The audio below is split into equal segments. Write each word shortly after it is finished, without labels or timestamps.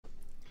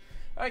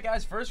Alright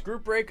guys, first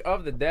group break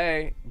of the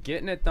day.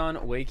 Getting it done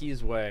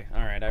Wakey's way.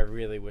 Alright, I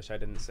really wish I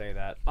didn't say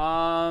that.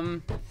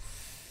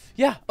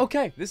 Yeah,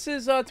 okay. This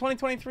is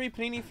 2023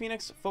 Panini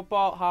Phoenix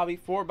Football Hobby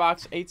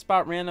 4-box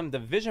 8-spot random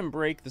division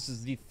break. This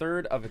is the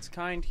third of its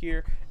kind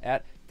here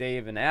at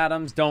Dave and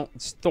Adams. Don't,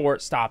 Thor,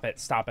 stop it.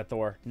 Stop it,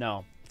 Thor.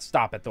 No.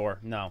 Stop it, Thor.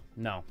 No,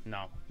 no,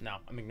 no, no.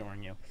 I'm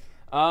ignoring you.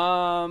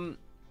 Our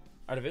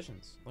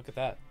divisions. Look at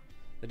that.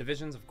 The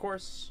divisions, of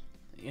course,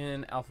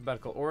 in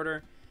alphabetical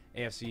order.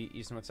 AFC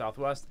East, North,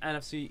 Southwest,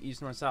 NFC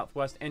East, North,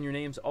 Southwest, and your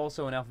names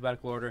also in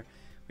alphabetical order.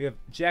 We have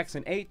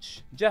Jackson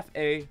H, Jeff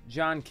A,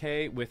 John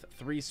K with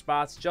 3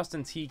 spots,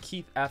 Justin T,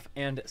 Keith F,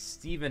 and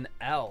Stephen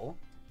L.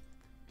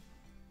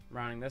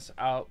 Rounding this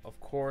out, of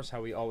course, how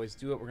we always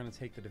do it, we're going to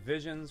take the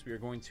divisions. We are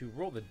going to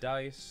roll the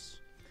dice,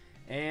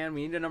 and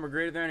we need a number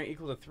greater than or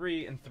equal to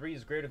 3, and 3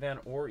 is greater than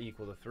or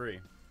equal to 3.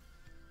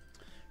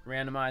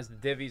 Randomize the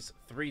divvies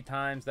 3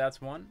 times.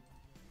 That's 1.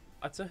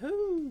 That's a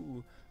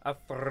who. A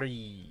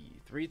 3.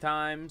 3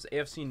 times.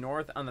 AFC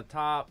North on the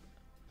top.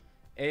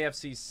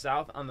 AFC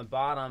South on the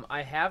bottom.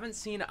 I haven't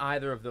seen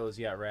either of those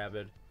yet,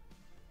 Rabid.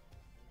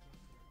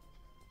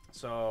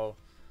 So,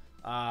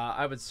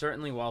 I would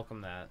certainly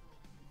welcome that.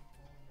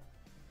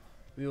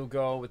 We will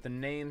go with the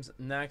names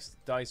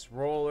next. Dice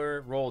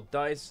roller. Roll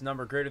dice.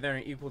 Number greater than or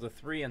equal to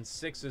 3. And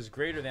 6 is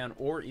greater than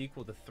or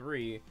equal to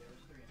 3.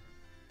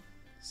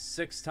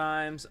 6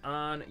 times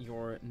on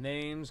your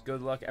names.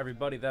 Good luck,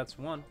 everybody. That's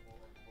 1,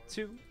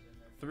 2,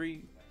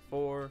 3,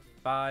 4,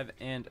 5,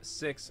 and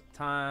 6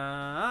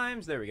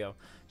 times. There we go.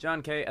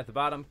 John K at the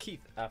bottom.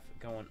 Keith F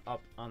going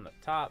up on the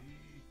top.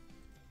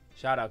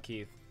 Shout out,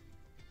 Keith.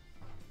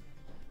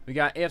 We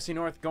got AFC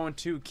North going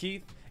to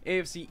Keith.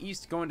 AFC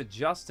East going to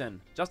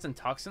Justin. Justin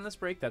Tucks in this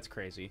break? That's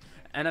crazy.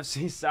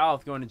 NFC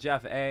South going to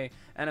Jeff A.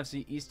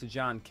 NFC East to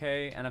John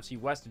K. NFC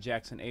West to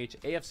Jackson H.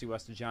 AFC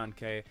West to John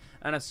K.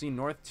 NFC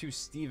North to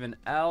Stephen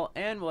L.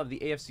 And we'll have the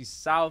AFC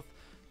South.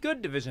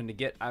 Good division to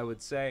get, I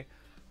would say.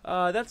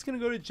 That's going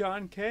to go to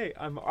John K.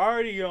 I'm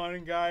already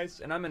yawning, guys,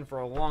 and I'm in for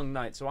a long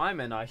night, so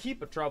I'm in a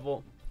heap of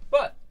trouble.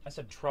 But, I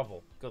said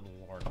trouble. Good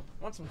Lord.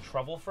 Want some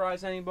trouble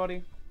fries,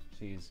 anybody?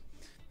 Jeez.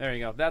 There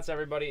you go. That's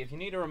everybody. If you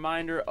need a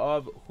reminder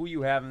of who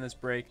you have in this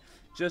break,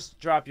 just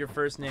drop your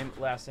first name,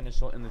 last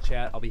initial in the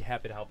chat. I'll be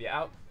happy to help you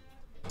out.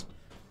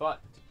 But,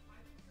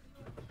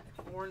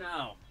 for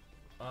now,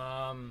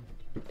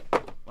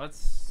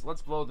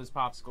 let's blow this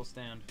popsicle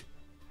stand.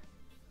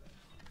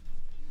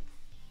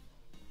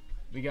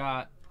 We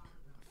got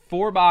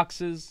 4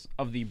 boxes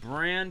of the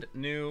brand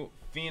new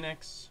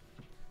Phoenix.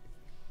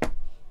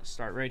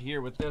 Start right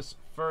here with this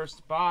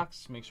first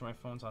box. Make sure my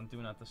phone's on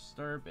Do Not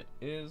Disturb. It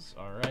is.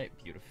 All right,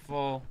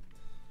 beautiful.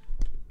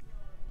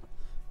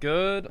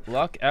 Good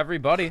luck,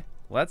 everybody.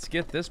 Let's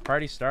get this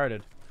party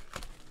started.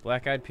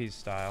 Black Eyed Peas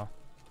style.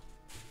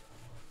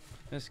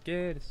 Let's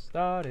get it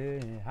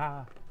started.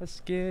 Let's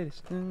get it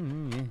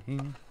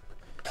started.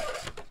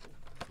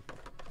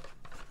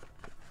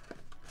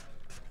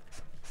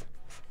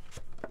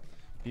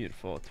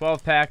 Beautiful.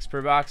 12 packs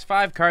per box,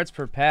 5 cards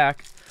per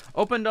pack.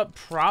 Opened up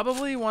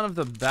probably one of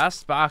the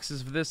best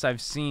boxes of this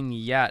I've seen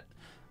yet.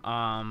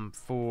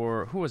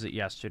 For who was it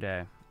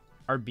yesterday?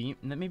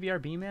 Maybe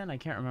RB Man? I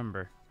can't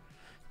remember.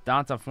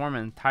 Donta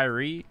Foreman,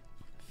 Tyree,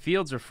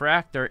 Fields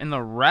Refractor in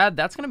the red.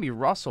 That's gonna be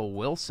Russell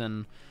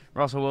Wilson.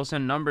 Russell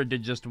Wilson numbered to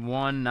just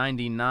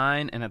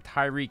 199 and a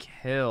Tyreek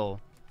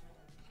Hill.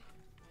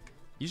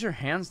 Use your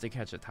hands to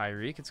catch it,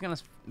 Tyreek.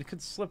 It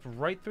could slip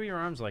right through your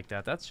arms like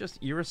that. That's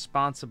just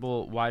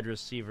irresponsible wide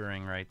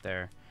receivering right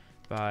there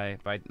by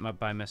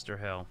Mr.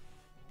 Hill.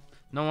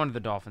 No wonder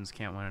the Dolphins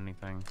can't win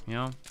anything, you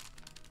know? All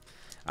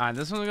right,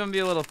 this one's going to be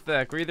a little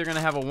thick. We're either going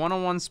to have a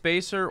 1-on-1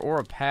 spacer or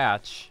a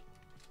patch.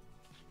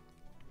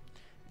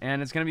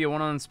 And it's going to be a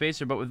 1-on-1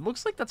 spacer, but it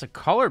looks like that's a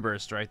color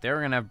burst right there.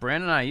 We're going to have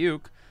Brandon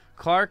Ayuk,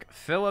 Clark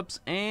Phillips,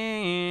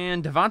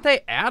 and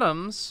Devontae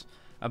Adams.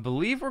 I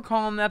believe we're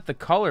calling that the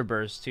color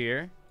burst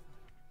here.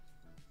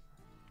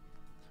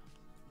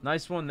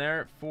 Nice one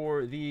there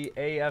for the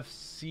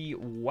AFC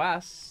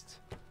West.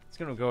 It's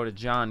going to go to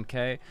John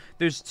K.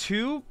 There's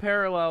 2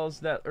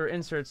 parallels that or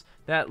inserts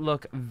that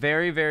look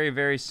very, very,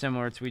 very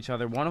similar to each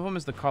other. One of them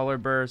is the color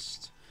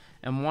burst,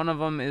 and one of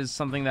them is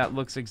something that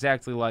looks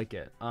exactly like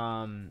it.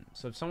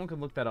 So if someone could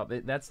look that up,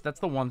 that's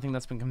the one thing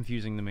that's been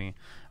confusing to me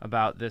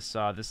about this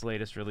this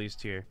latest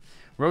released here.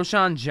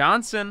 Roshan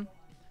Johnson.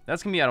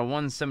 That's going to be out of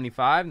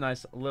 175.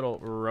 Nice little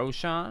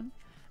Roshan.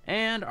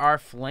 And our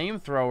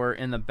flamethrower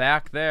in the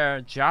back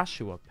there,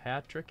 Joshua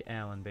Patrick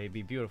Allen,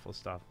 baby. Beautiful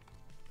stuff.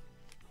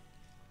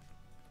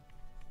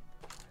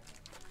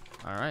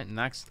 All right,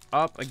 next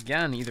up,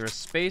 again, either a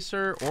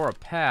spacer or a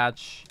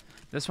patch.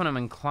 This one I'm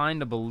inclined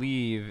to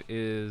believe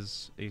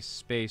is a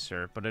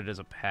spacer, but it is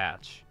a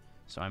patch.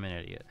 So I'm an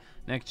idiot.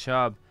 Nick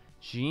Chubb,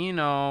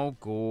 Gino,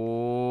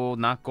 gold,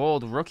 not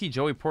gold, rookie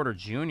Joey Porter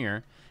Jr.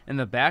 In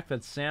the back,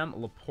 that's Sam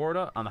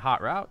Laporta on the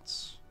hot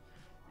routes.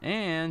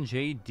 And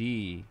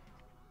JD.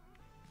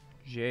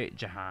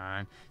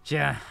 Jahan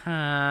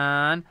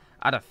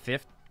out of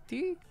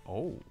 50.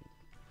 Oh,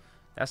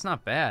 that's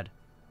not bad.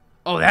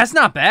 Oh, that's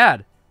not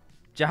bad.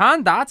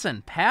 Jahan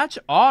Dotson, patch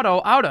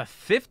auto out of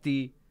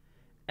 50.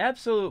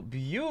 Absolute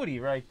beauty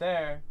right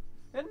there.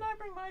 Didn't I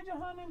bring my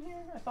Jahan in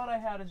here? I thought I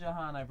had a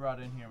Jahan I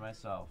brought in here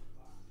myself.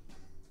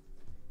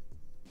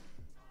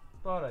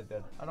 Thought I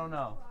did. I don't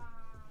know.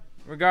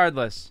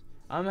 Regardless,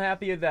 I'm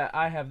happy that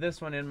I have this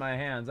one in my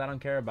hands. I don't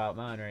care about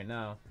mine right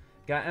now.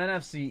 Got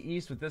NFC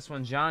East with this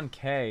one. John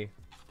K.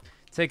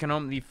 taking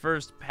home the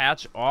first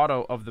patch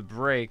auto of the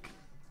break.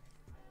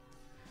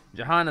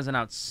 Jahan is an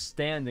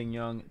outstanding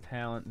young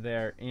talent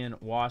there in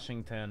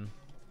Washington.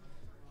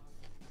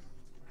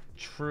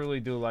 Truly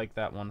do like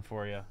that one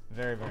for you.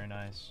 Very, very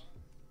nice.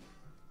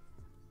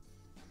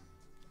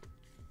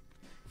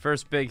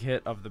 First big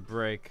hit of the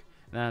break.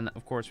 Then,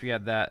 of course, we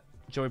had that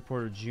Joey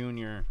Porter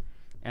Jr.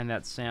 and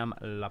that Sam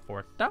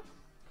Laporta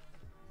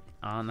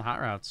on the Hot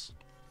Routes.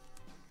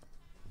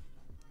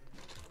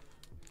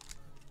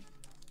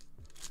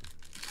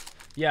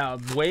 Yeah,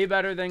 way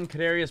better than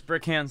Kadarius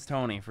Brickhands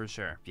Tony, for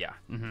sure. Yeah.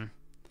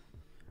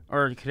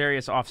 Or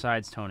Kadarius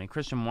Offsides Tony.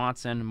 Christian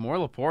Watson, more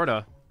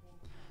Laporta.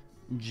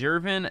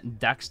 Jervin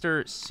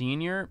Dexter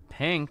Sr.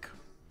 Pink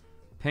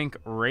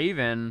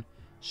Raven.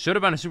 Should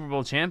have been a Super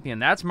Bowl champion.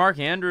 That's Mark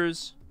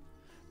Andrews.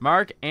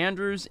 Mark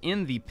Andrews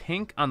in the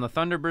pink on the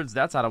Thunderbirds.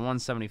 That's out of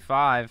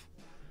 175.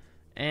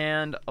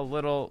 And a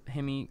little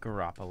Jimmy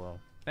Garoppolo.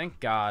 Thank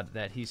God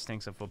that he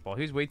stinks at football.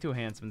 He's way too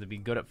handsome to be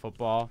good at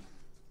football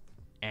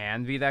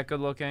and be that good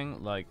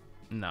looking. Like,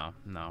 no,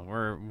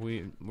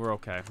 we're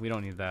okay. We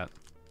don't need that.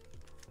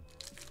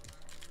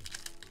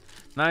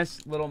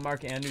 Nice little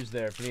Mark Andrews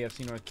there for the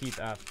AFC North. Keith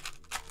F.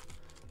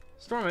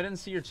 Storm, I didn't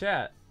see your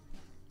chat.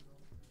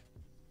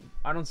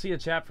 I don't see a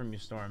chat from you,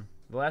 Storm.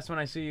 The last one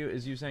I see you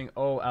is you saying,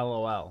 oh,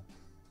 LOL.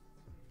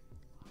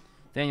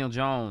 Daniel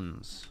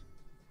Jones.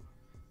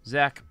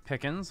 Zach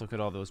Pickens. Look at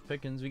all those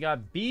Pickens. We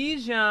got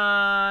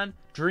Bijan.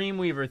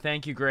 Dreamweaver.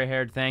 Thank you,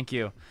 gray-haired. Thank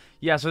you.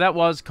 Yeah, so that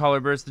was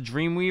Color Burst. The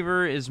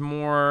Dreamweaver is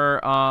more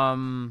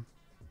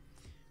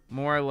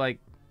like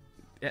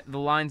the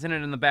lines in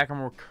it in the back are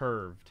more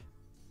curved.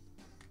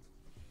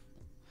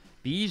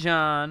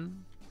 Bijan.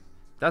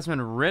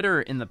 Desmond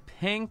Ritter in the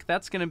pink.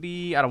 That's going to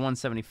be out of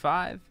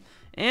 175.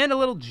 And a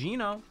little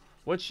Geno.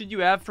 What should you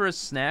have for a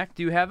snack?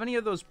 Do you have any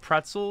of those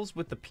pretzels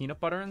with the peanut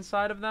butter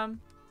inside of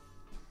them?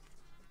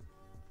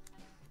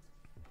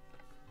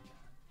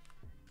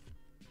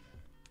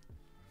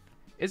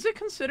 Is it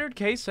considered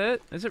case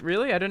hit? Is it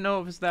really? I didn't know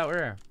it was that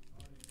rare.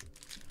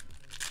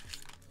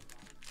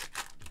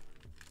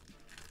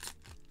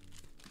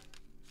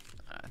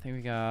 I think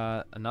we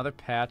got another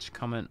patch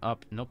coming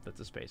up. Nope, that's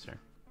a spacer.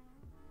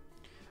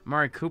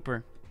 Amari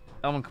Cooper.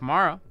 Elvin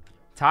Kamara.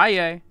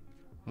 Taye.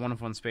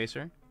 1-of-1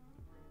 spacer.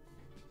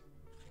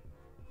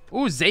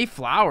 Ooh, Zay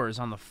Flowers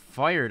on the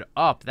fired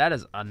up. That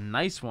is a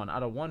nice one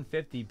out of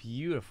 150.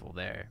 Beautiful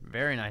there.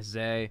 Very nice,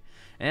 Zay.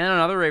 And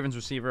another Ravens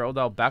receiver,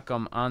 Odell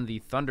Beckham on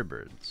the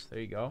Thunderbirds. There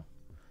you go.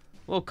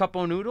 A little cup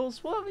o'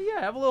 noodles. Well,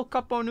 yeah, have a little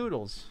cup o'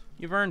 noodles.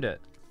 You've earned it.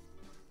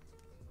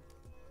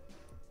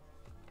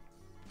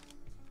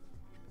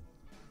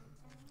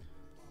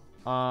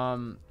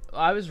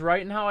 I was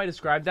right in how I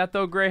described that,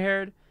 though,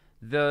 gray-haired.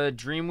 The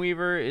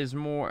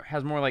Dreamweaver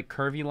has more like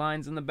curvy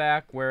lines in the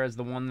back, whereas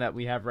the one that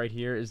we have right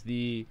here is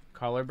the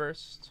Color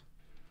Burst.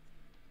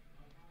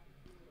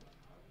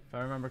 If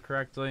I remember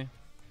correctly.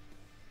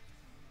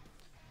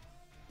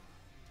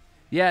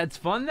 Yeah, it's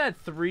fun that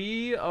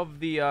 3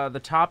 of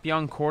the top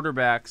young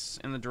quarterbacks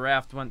in the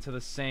draft went to the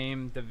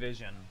same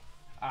division.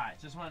 All right,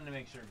 just wanted to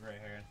make sure,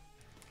 gray-haired.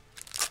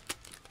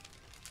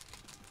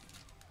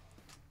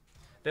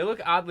 They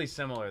look oddly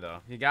similar,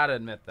 though. You gotta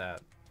admit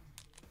that.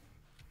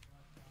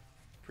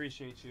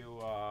 Appreciate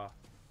you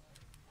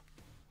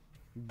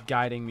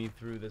guiding me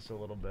through this a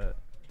little bit.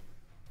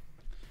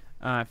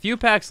 A few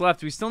packs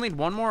left. We still need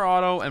one more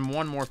auto and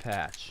one more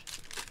patch.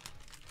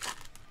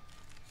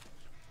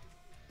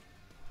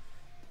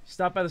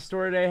 Stopped by the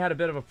store today, had a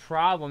bit of a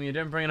problem. You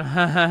didn't bring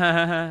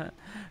it.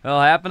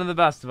 It'll happen to the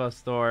best of us,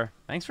 Thor.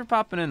 Thanks for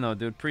popping in, though,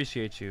 dude.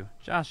 Appreciate you.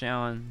 Josh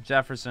Allen,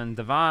 Jefferson,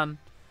 Devon,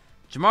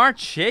 Jamar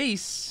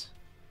Chase.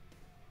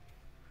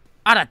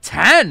 Out of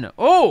 10.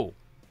 Oh!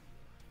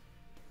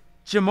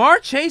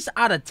 Jamar Chase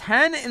out of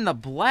 10 in the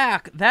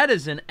black. That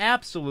is an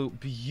absolute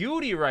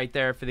beauty right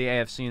there for the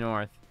AFC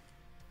North.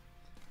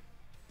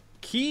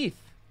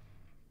 Keith.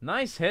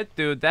 Nice hit,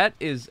 dude. That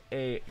is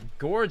a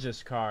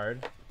gorgeous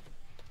card.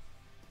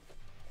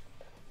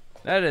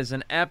 That is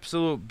an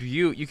absolute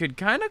beaut. You could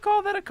kind of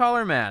call that a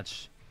color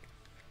match.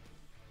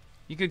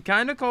 You could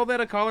kind of call that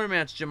a color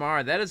match,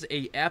 Jamar. That is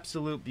a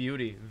absolute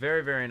beauty.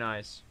 Very, very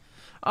nice.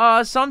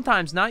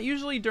 Sometimes, not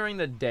usually during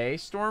the day,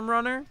 Storm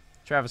Runner.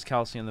 Travis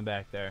Kelce in the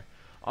back there.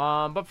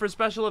 But for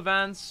special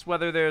events,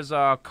 whether there's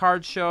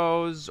card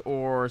shows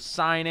or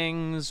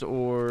signings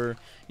or,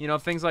 you know,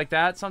 things like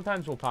that,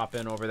 sometimes we'll pop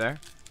in over there.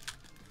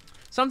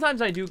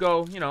 Sometimes I do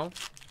go, you know,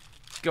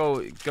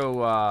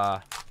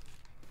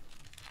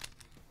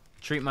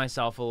 treat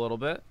myself a little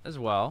bit as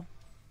well.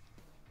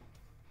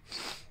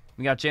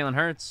 We got Jalen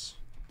Hurts.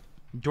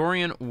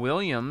 Dorian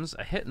Williams,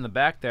 a hit in the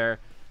back there.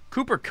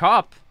 Cooper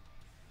Kupp.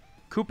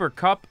 Cooper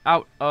Kupp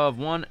out of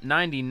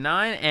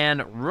 199.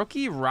 And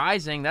rookie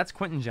rising. That's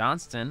Quentin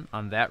Johnston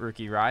on that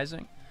rookie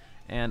rising.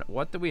 And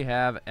what do we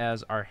have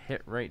as our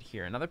hit right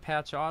here? Another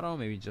patch auto,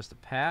 maybe just a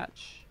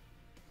patch.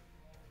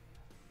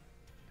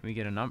 Can we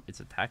get a number?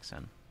 It's a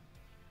Texan.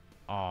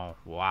 Oh,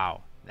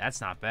 wow. That's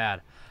not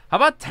bad. How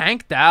about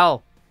Tank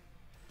Dell?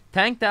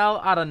 Tank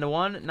Dell out of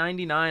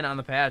 199 on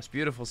the patch.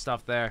 Beautiful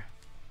stuff there.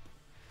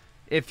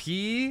 If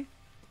he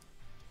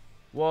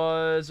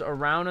was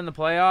around in the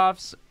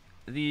playoffs,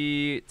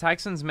 the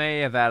Texans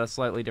may have had a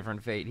slightly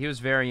different fate. He was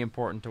very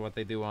important to what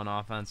they do on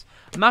offense.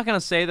 I'm not going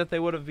to say that they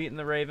would have beaten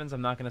the Ravens.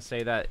 I'm not going to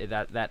say that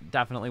that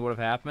definitely would have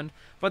happened.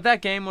 But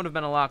that game would have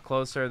been a lot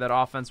closer. That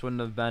offense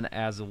wouldn't have been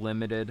as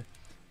limited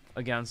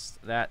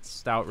against that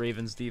stout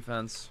Ravens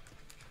defense.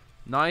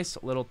 Nice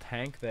little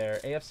tank there.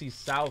 AFC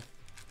South,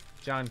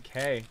 John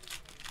K.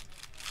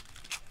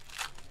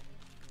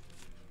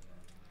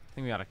 I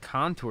think we got a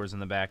Contours in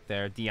the back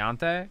there.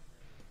 Deontay.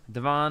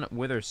 Devon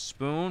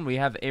Witherspoon. We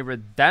have a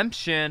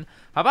redemption.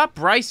 How about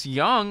Bryce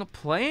Young?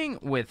 Playing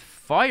with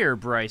fire,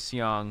 Bryce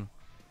Young.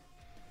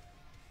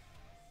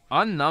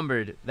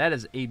 Unnumbered. That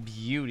is a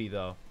beauty,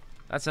 though.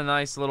 That's a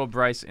nice little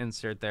Bryce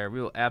insert there.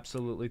 We will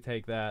absolutely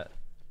take that.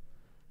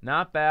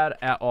 Not bad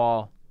at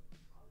all.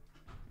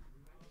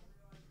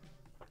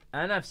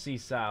 NFC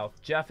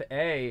South. Jeff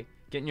A.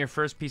 Getting your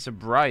first piece of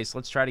Bryce.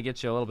 Let's try to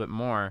get you a little bit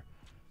more.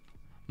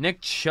 Nick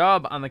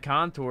Chubb on the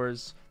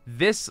Contours.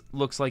 This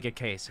looks like a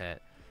case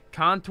hit.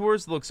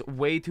 Contours looks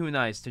way too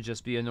nice to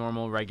just be a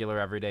normal, regular,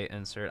 everyday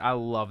insert. I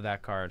love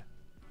that card.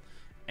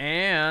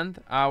 And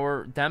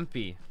our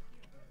Dempy.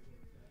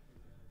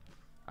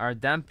 Our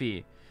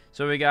Dempy.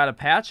 So we got a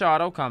patch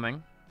auto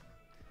coming.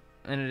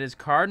 And it is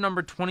card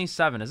number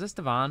 27. Is this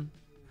Devon?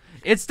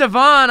 It's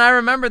Devon. I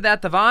remember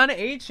that. Devon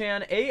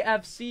Achan,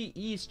 AFC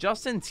East.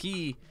 Justin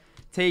T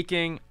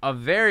taking a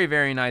very,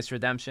 very nice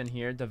redemption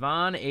here.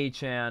 Devon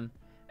Achan.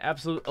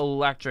 Absolute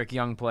electric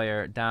young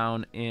player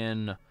down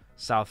in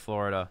South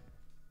Florida.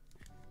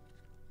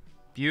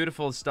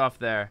 Beautiful stuff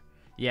there.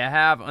 You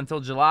have until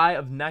July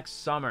of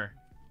next summer.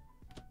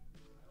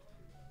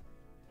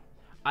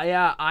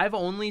 I've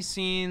only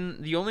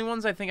seen... The only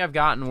ones I think I've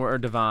gotten were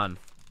Devon.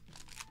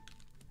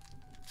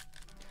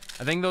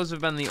 I think those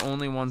have been the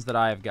only ones that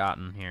I have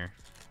gotten here.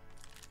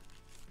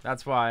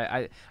 That's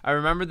why I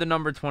remember the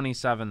number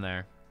 27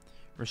 there.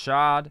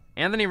 Rashad.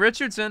 Anthony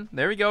Richardson.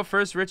 There we go.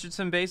 First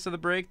Richardson base of the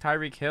break.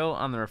 Tyreek Hill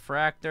on the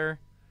refractor.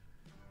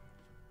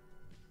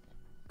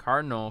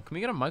 Cardinal. Can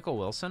we get a Michael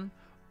Wilson?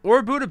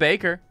 Or Budda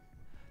Baker.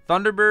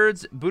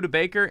 Thunderbirds. Budda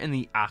Baker in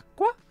the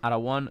Aqua out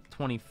of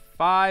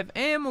 125.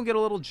 And we'll get a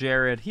little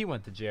Jared. He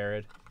went to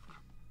Jared.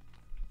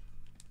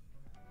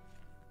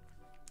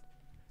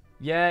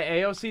 Yeah,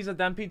 AOC's a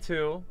Dempy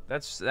too.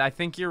 I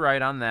think you're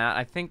right on that.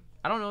 I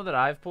don't know that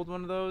I've pulled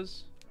one of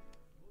those.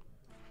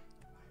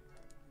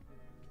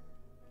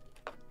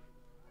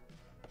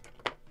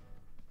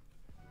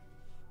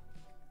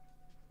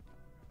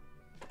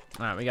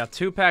 All right, we got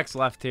 2 packs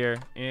left here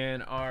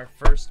in our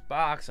first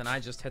box, and I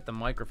just hit the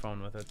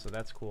microphone with it, so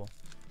that's cool.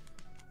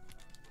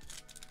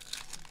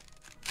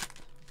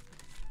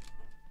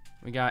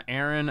 We got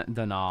Aaron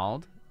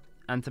Donald,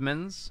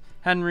 Entenmann's,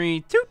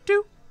 Henry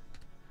Tutu,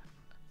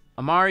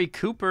 Amari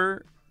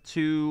Cooper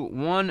to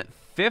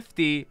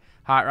 150,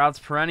 Hot Routes,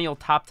 perennial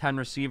top 10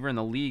 receiver in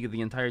the league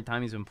the entire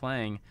time he's been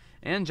playing,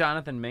 and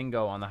Jonathan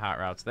Mingo on the Hot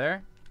Routes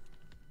there.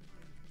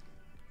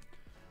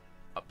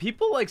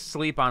 People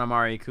sleep on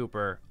Amari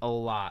Cooper a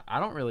lot. I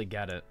don't really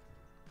get it.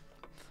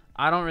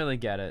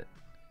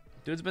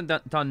 Dude's been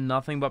done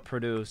nothing but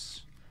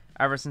produce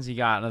ever since he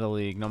got into the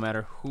league, no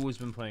matter who's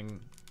been playing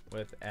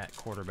with at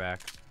quarterback.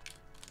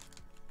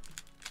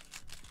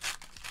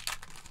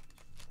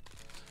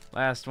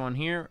 Last one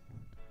here.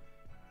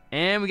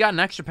 And we got an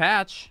extra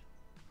patch.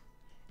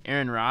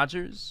 Aaron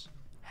Rodgers.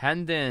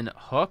 Hendon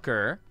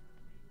Hooker.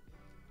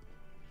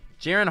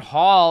 Jaron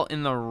Hall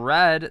in the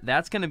red.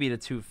 That's going to be the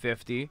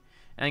 250.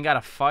 And got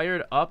a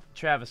fired up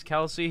Travis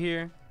Kelce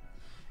here.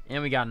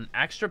 And we got an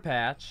extra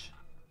patch.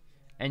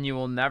 And you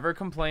will never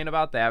complain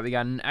about that. We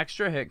got an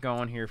extra hit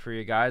going here for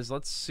you guys.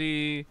 Let's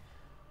see.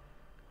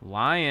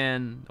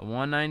 Lion,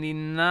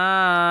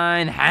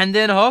 199.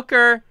 Hendon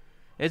Hooker.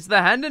 It's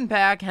the Hendon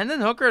pack.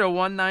 Hendon Hooker to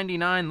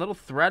 199. Little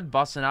thread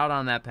busting out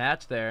on that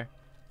patch there.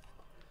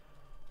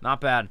 Not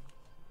bad.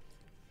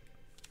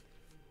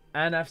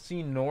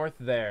 NFC North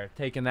there.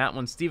 Taking that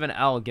one. Stephen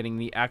L. getting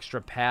the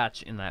extra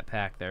patch in that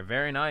pack there.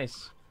 Very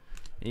nice.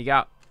 You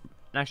got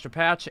an extra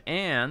patch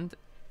and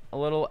a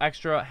little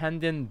extra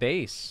Hendon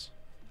base.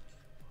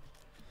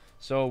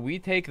 So we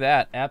take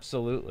that.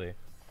 Absolutely.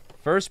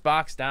 First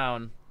box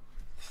down.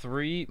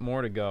 3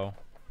 more to go.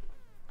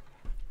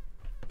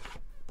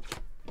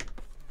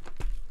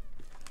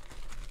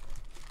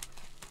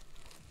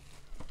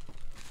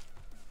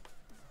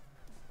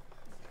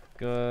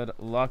 Good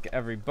luck,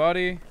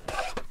 everybody.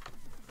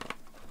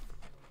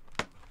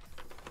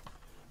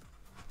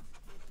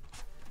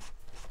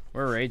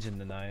 We're raging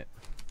tonight.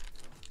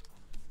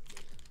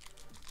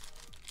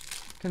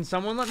 Can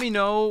someone let me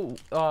know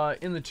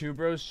in the Two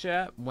Bros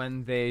chat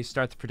when they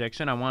start the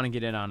prediction? I want to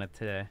get in on it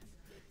today.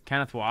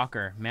 Kenneth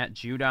Walker, Matt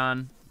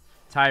Judon,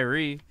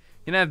 Tyree.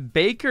 You're going to have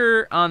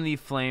Baker on the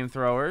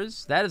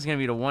flamethrowers. That is going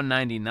to be to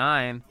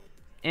 199.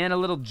 And a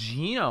little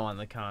Geno on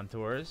the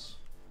contours.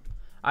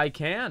 I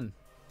can.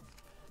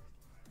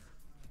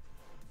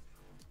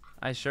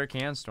 I sure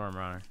can,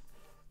 Stormrunner.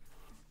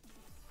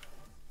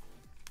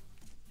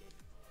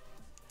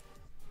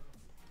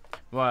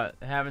 What?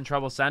 Having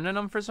trouble sending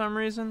them for some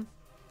reason?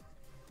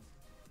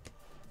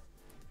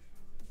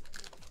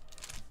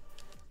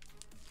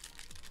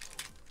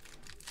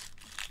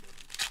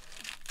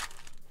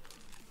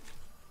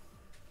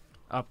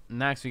 Up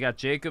next, we got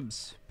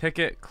Jacobs,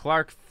 Pickett,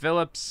 Clark,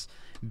 Phillips,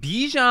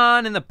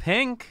 Bijan in the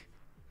pink.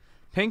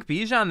 Pink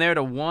Bijan there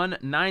to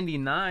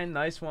 199.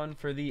 Nice one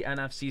for the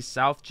NFC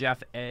South,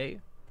 Jeff A.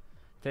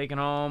 Taking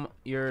home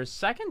your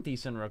second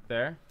decent rook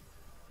there.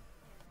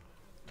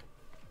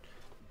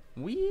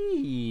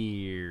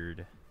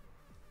 Weird.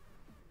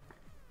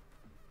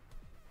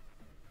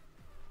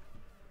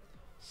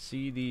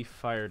 CD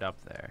fired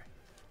up there.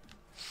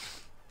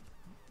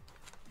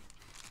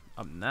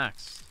 Up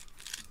next.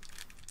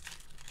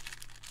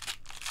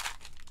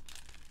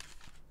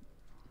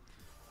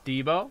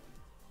 Debo.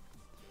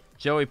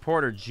 Joey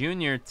Porter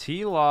Jr.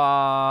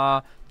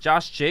 T-Law.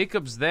 Josh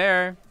Jacobs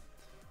there.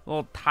 A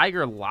little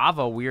Tiger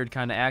Lava weird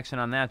kind of action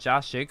on that.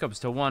 Josh Jacobs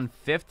to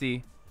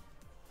 150.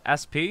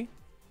 SP. A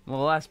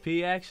little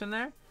SP action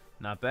there.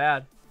 Not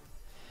bad.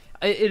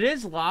 It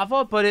is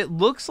lava, but it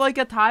looks like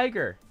a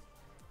tiger.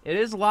 It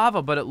is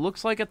lava, but it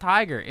looks like a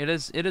tiger. It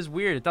is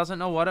weird. It doesn't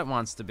know what it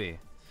wants to be.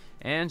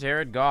 And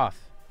Jared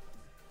Goff.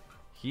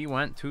 He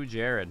went to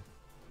Jared.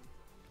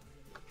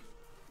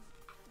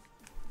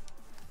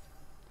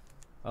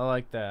 I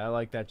like that. I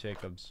like that,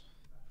 Jacobs.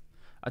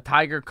 A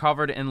tiger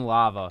covered in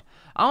lava.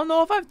 I don't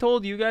know if I've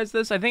told you guys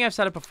this. I think I've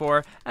said it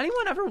before.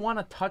 Anyone ever want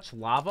to touch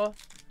lava?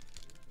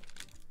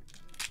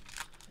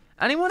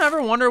 Anyone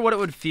ever wonder what it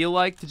would feel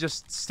like to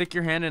just stick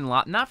your hand in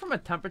lava? Not from a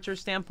temperature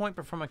standpoint,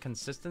 but from a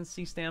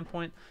consistency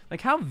standpoint.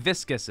 Like, how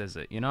viscous is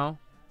it, you know?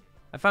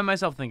 I find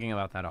myself thinking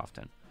about that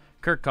often.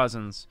 Kirk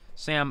Cousins.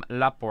 Sam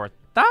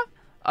Laporta.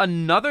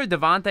 Another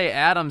Devontae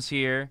Adams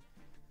here.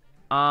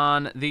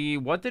 On the,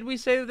 what did we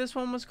say this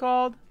one was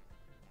called?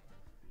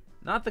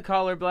 Not the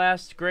Color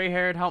Blast.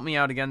 Gray-haired. Help me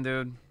out again,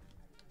 dude.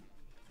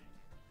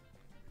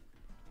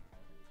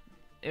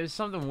 It was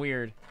something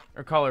weird.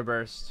 Or Color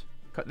Burst.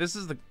 This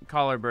is the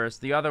Color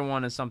Burst. The other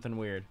one is something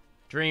weird.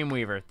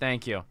 Dreamweaver.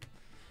 Thank you.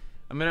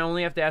 I'm going to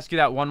only have to ask you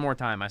that one more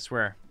time, I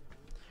swear.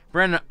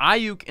 Brandon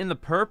Ayuk in the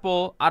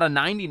purple out of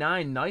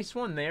 99. Nice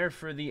one there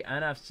for the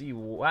NFC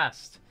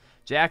West.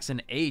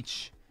 Jackson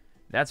H.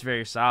 That's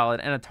very solid.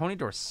 And a Tony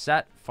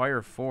Dorsett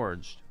Fire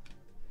Forged.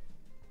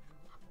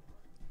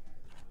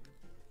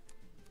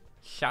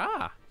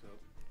 Sha.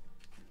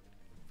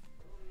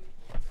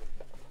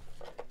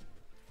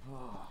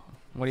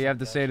 What do you have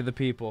to say to the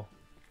people?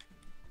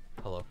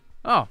 Hello.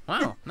 Oh,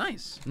 wow.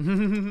 Nice. How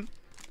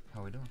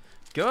we doing?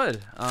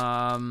 Good.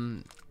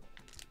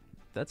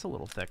 That's a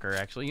little thicker,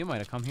 actually. You might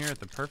have come here at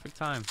the perfect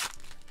time.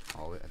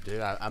 Oh, dude,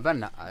 I've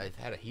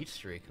had a heat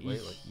streak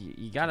lately.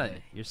 You got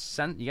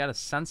a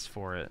sense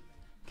for it.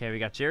 Okay, we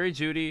got Jerry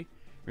Jeudy,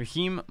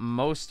 Raheem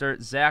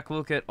Mostert, Zach.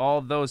 Look at all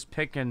those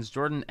pickings.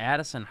 Jordan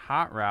Addison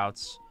hot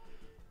routes.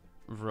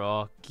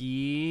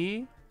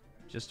 Rookie.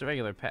 Just a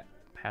regular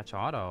patch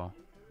auto.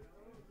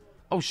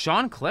 Oh,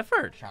 Sean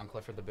Clifford. Sean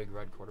Clifford, the big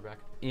red quarterback.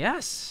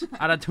 Yes,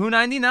 out of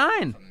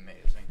 299.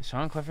 Amazing.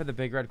 Sean Clifford, the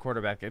big red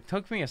quarterback. It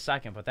took me a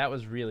second, but that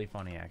was really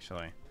funny,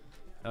 actually.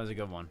 That was a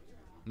good one.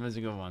 That was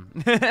a good one.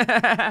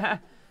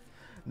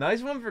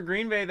 Nice one for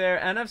Green Bay there.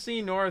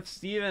 NFC North,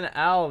 Stephen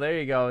L. There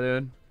you go,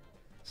 dude.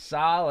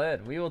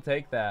 Solid. We will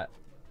take that.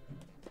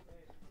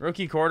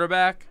 Rookie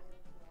quarterback.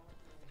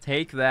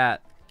 Take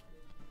that.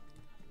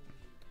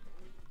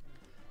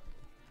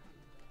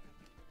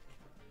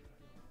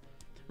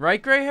 Right,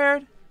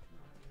 gray-haired?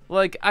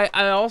 Like,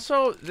 it's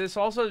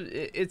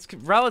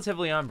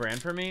relatively on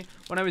brand for me.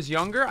 When I was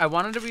younger, I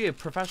wanted to be a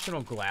professional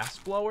glass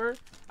blower.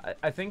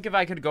 I think if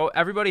I could go,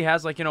 everybody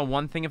has, like, you know,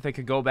 one thing if they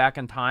could go back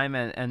in time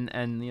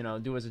and you know,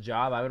 do as a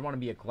job, I would want to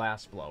be a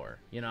glass blower,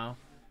 you know?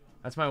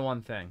 That's my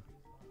one thing.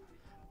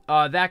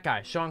 That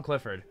guy, Sean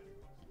Clifford.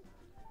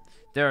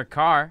 Derek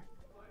Carr.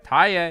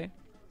 Taye.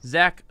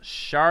 Zach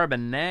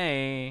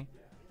Charbonnet.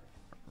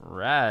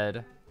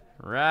 Red.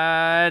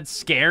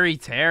 Scary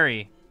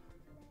Terry.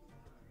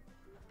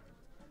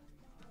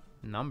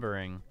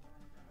 Numbering.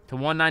 To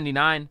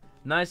 199.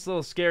 Nice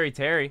little Scary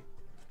Terry.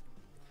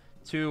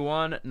 To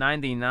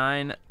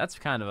 199. That's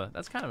kind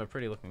of a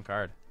pretty looking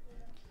card.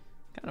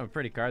 Kind of a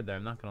pretty card there,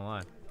 I'm not gonna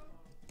lie.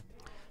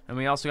 And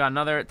we also got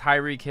another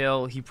Tyreek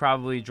Hill. He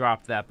probably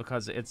dropped that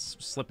because it's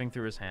slipping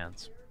through his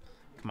hands.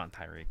 Come on,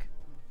 Tyreek.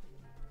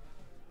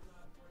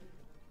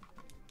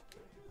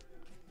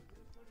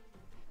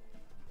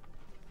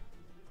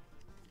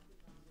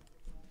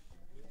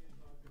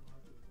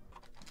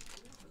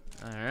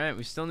 Alright,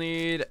 we still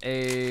need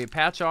a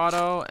patch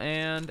auto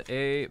and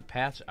a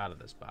patch out of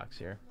this box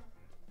here.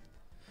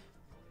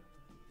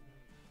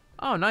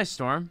 Oh, nice,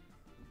 Storm.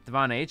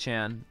 Devon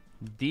Achan.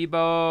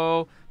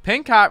 Debo.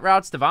 Pink hot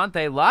routes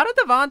Devontae. A lot of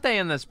Devontae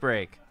in this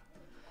break.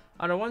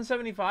 On a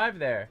 175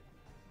 there.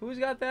 Who's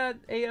got that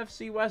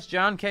AFC West?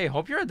 John K.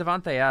 Hope you're a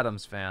Devontae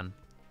Adams fan.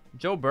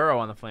 Joe Burrow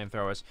on the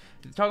flamethrowers.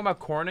 Talking about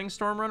Corning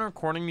Stormrunner?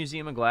 Corning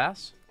Museum of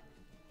Glass?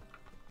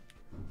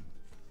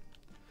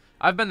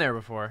 I've been there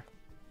before.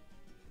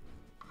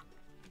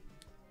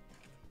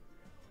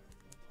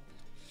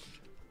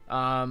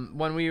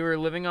 When we were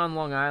living on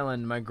Long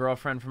Island, my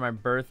girlfriend for my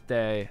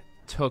birthday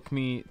took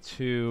me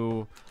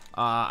to,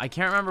 I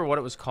can't remember what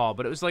it was called,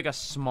 but it was like a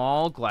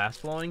small glass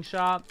blowing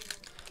shop,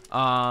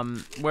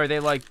 where they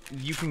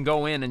you can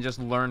go in and just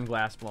learn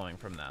glass blowing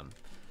from them.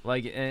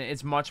 Like,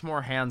 it's much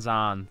more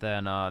hands-on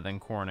than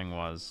Corning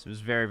was. It was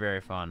very,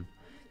 very fun.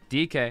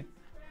 DK,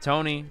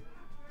 Tony,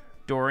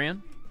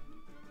 Dorian,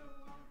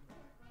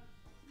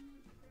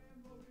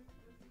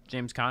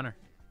 James Conner.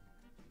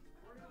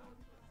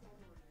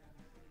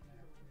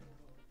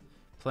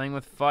 Playing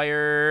with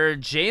fire,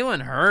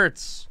 Jalen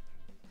Hurts.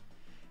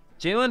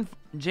 Jalen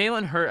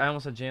Hurts. I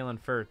almost said Jalen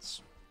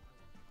Furts.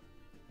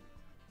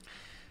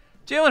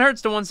 Jalen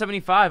Hurts to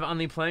 175 on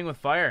the Playing with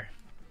Fire.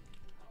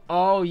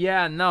 Oh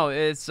yeah, no,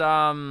 it's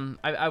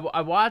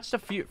I watched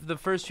the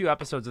first few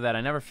episodes of that.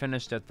 I never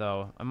finished it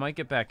though. I might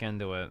get back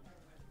into it.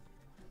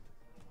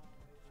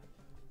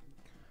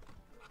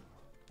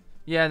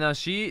 Yeah, no,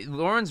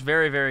 Lauren's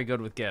very, very good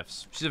with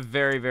gifts. She's a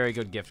very, very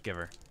good gift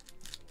giver.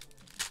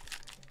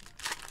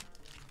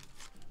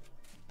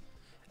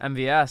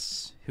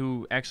 MVS,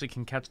 who actually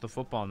can catch the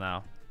football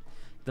now.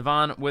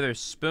 Devon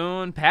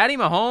Witherspoon. Patty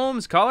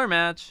Mahomes, color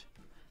match.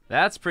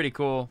 That's pretty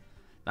cool.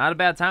 Not a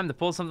bad time to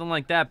pull something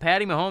like that.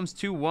 Patty Mahomes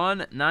to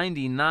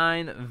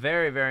 199.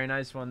 Very, very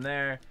nice one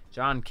there.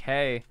 John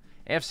K.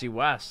 AFC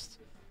West.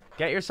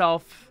 Get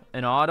yourself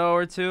an auto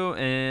or two,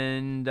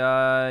 and,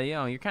 you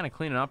know, you're kind of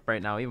cleaning up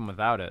right now, even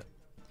without it.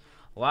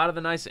 A lot of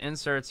the nice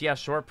inserts. Yeah,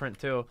 short print,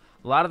 too.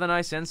 A lot of the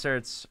nice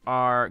inserts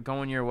are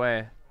going your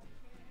way.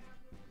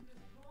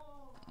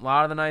 A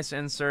lot of the nice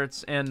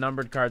inserts and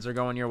numbered cards are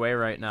going your way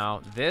right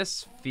now.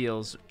 This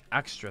feels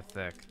extra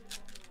thick.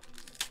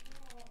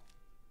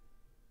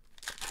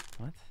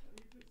 What?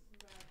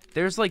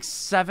 There's like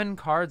 7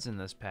 cards in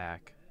this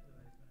pack.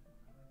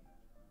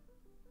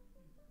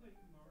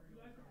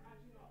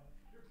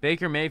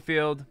 Baker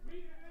Mayfield.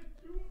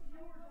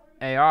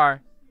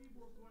 AR.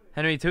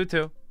 Henry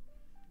Tutu.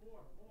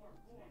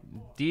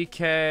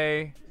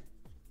 DK.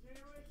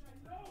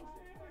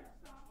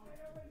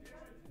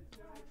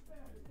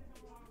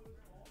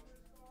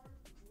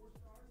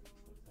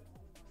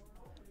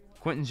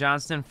 Quentin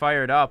Johnston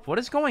fired up. What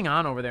is going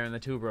on over there in the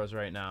Two Bros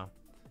right now?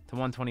 To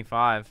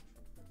 125.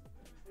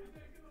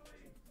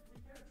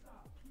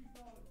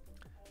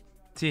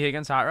 T.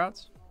 Higgins, hot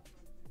routes.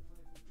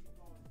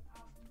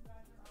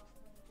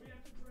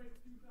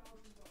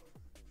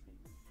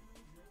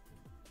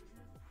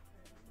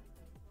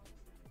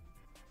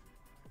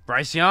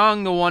 Bryce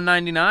Young to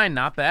 199.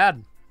 Not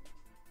bad.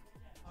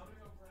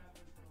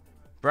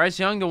 Bryce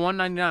Young to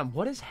 199.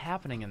 What is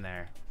happening in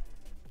there?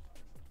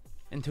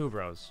 In Two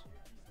Bros.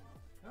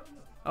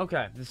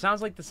 Okay, this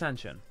sounds like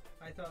Dissension.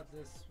 I thought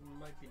this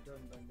might be done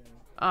by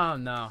now. Oh,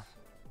 no.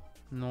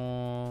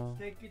 No.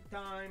 Take your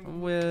time.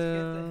 Will. Let's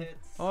get the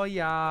hits. Oh,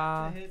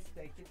 yeah. Get the hits,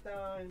 take your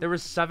time. There were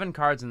 7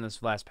 cards in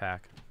this last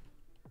pack.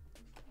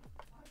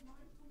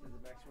 Does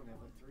the next one have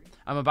like 3?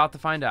 I'm about to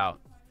find out.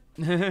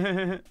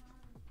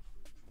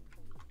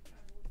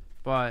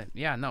 But,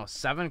 yeah, no,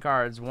 7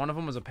 cards. One of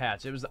them was a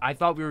patch. I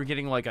thought we were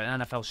getting, like,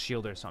 an NFL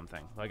Shield or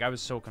something. Like, I was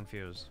so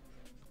confused.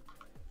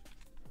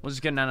 We'll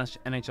just get an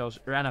NHL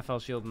or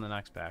NFL Shield in the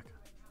next pack.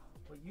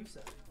 What you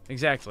said.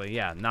 Exactly,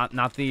 yeah. Not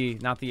the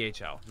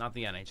HL. Not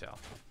the NHL.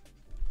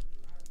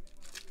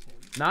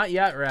 Not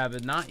yet,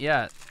 Rabbit. Not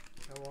yet.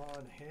 Go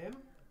on him.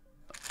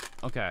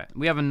 Okay.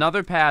 We have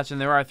another patch,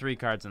 and there are 3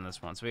 cards in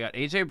this one. So we got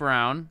A.J.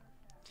 Brown.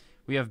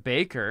 We have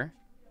Baker.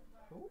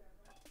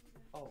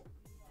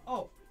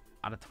 Oh.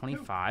 Out of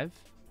 25?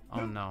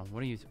 Oh, no.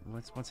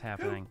 What's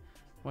happening?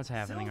 What's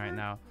happening right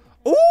now?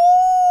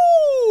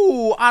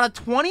 Ooh! Out of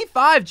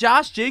 25,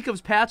 Josh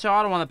Jacobs patch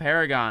auto on the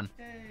Paragon.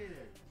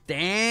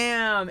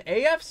 Damn,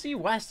 AFC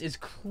West is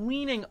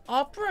cleaning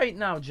up right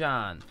now,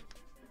 John.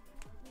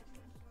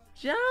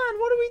 John,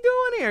 what are we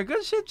doing here?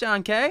 Good shit,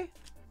 John K.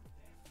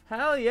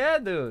 Hell yeah,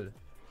 dude.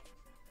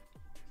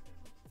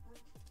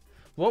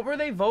 What were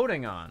they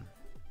voting on?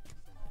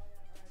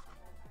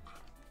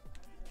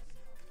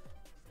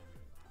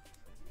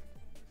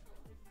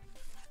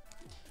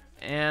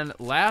 And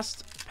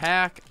last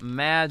pack,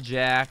 Mad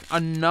Jack.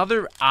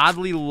 Another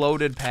oddly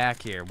loaded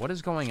pack here. What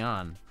is going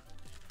on?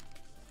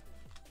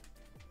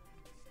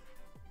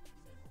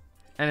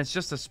 And it's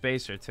just a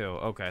spacer, too.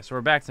 Okay, so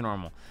we're back to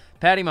normal.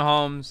 Patty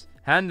Mahomes,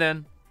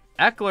 Hendon,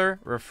 Eckler,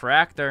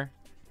 Refractor.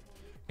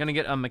 Gonna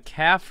get a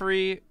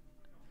McCaffrey.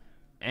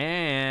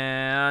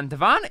 And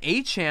Devon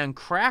Achan,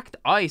 cracked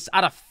ice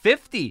out of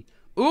 50.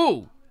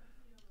 Ooh.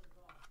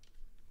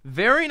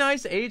 Very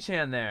nice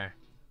Achan there.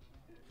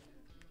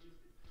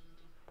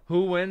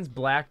 Who wins,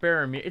 Black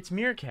Bear or It's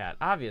Meerkat,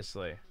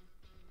 obviously.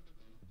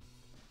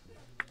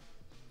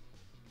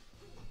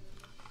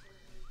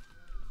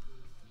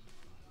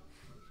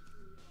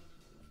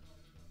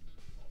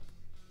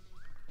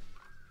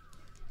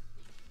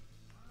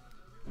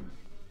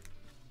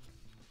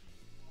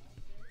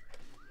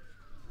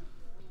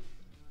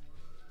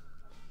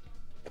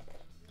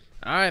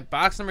 All right,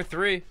 box number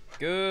 3.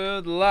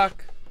 Good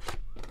luck.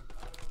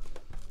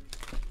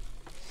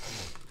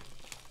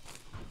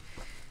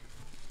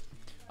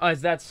 Oh,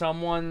 is that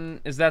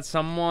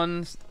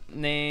someone's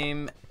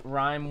name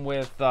rhyme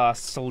with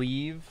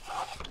sleeve?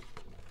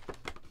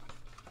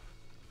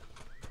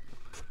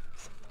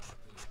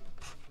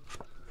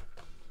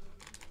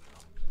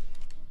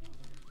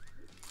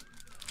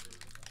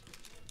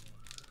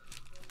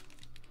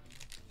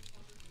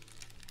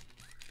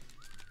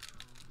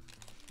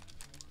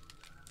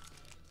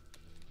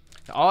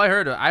 All I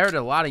heard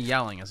a lot of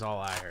yelling is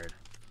all I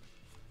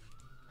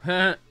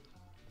heard.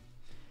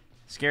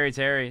 Scary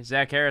Terry,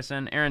 Zach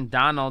Harrison, Aaron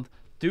Donald,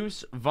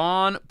 Deuce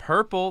Vaughn,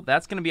 purple.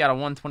 That's going to be out of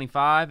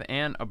 125,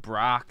 and a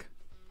Brock.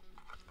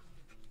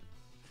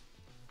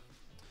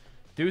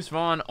 Deuce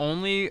Vaughn,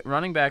 only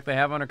running back they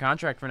have under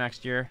contract for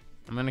next year.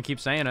 I'm going to keep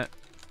saying it.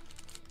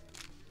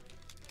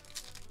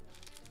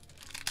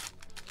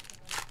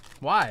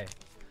 Why?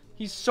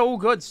 He's so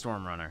good,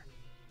 Storm Runner.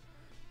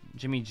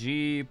 Jimmy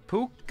G,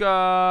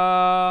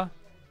 Puka.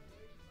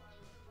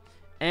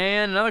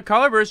 And another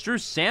color burst. Drew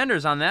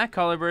Sanders on that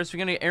color burst. We're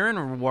going to get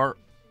Aaron Whoa.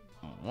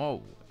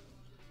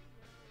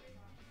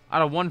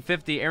 Out of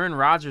 150. Aaron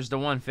Rodgers to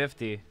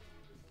 150.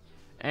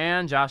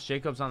 And Josh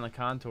Jacobs on the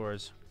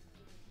contours.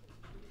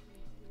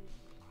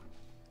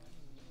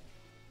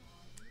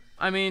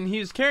 I mean, he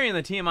was carrying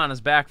the team on his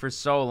back for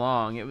so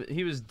long.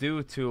 He was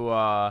due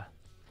to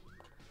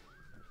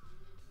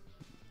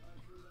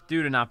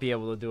not be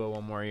able to do it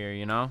one more year,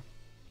 you know?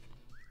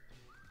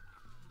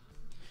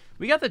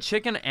 We got the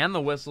chicken and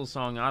the whistle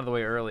song out of the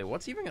way early.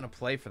 What's even going to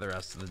play for the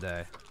rest of the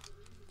day?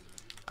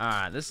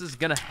 Alright, this is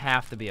going to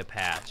have to be a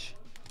patch.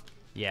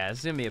 Yeah, this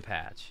is going to be a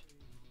patch.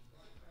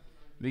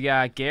 We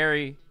got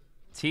Gary,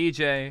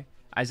 TJ,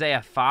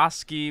 Isaiah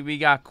Foskey. We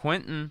got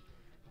Quentin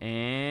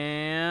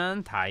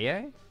and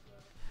Tajay.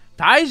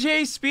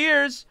 Tajay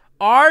Spears,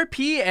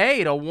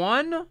 RPA to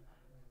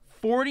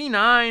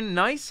 149.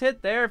 Nice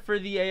hit there for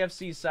the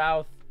AFC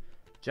South.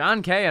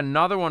 John K,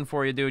 another one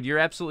for you, dude. You're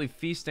absolutely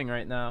feasting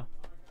right now.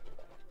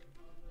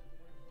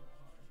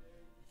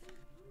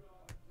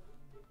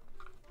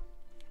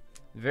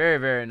 Very,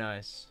 very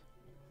nice.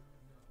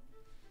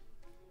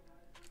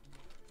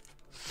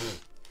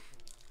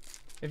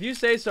 If you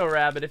say so,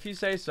 Rabbit. If you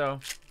say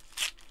so.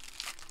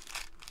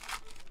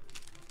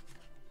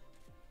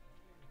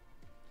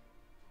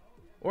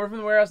 Or from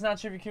the warehouse, not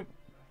sure if you can.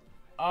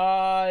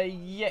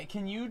 Yeah.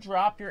 Can you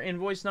drop your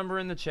invoice number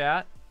in the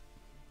chat?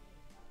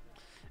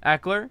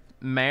 Eckler,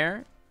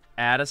 Mayer,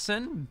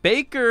 Addison,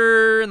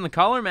 Baker in the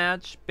color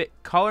match.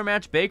 Color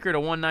match Baker to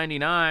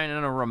 199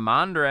 and a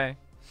Ramondre.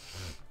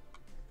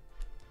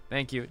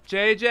 Thank you.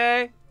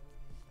 JJ.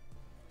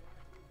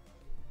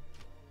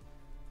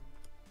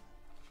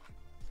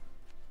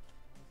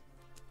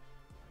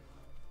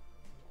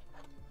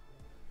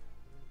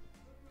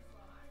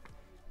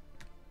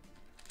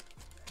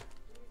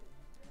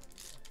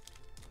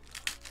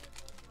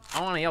 I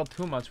don't want to yell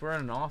too much. We're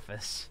in an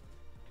office.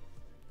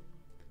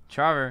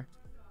 Trevor,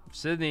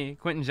 Sydney,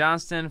 Quentin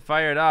Johnston,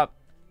 fired up.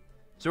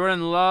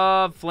 Jordan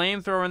Love,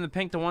 flamethrower in the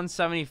pink to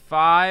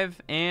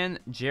 175. And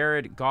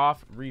Jared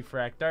Goff,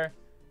 refractor.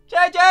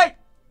 JJ!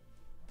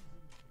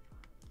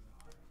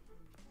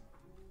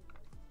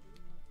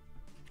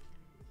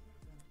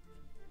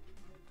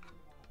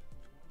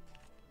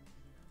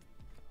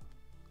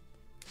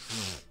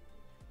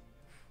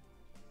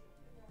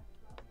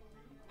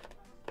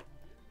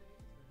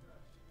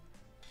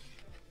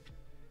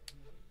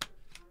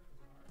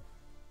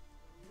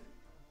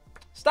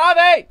 Stop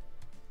it!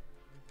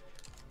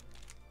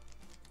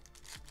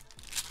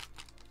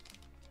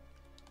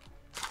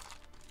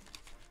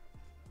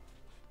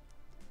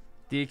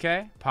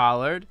 DK,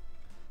 Pollard,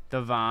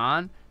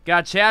 Devon.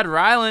 Got Chad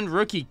Ryland,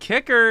 rookie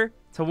kicker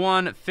to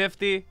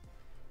 150.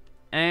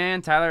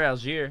 And Tyler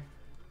Algier.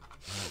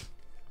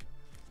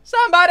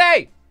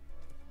 Somebody!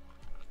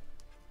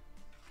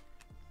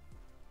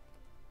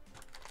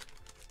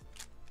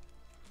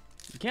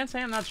 You can't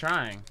say I'm not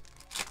trying.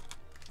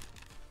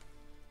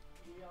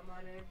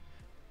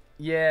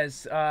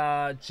 Yes,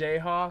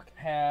 Jayhawk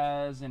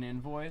has an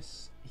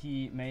invoice.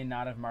 He may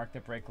not have marked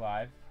it break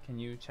live. Can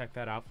you check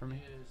that out for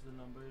me? Is the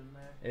number in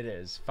there? It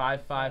is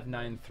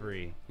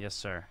 5593. Yes,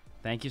 sir.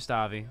 Thank you,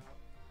 Stavi.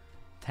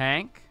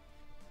 Tank,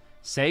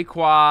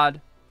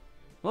 Saquad,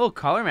 little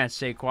color match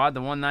Saquad,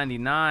 the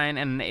 199,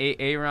 and an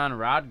Aaron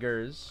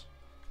Rodgers.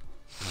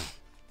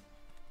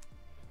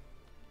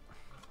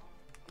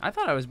 I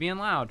thought I was being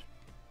loud.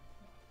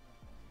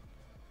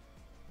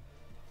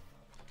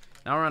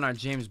 Now we're on our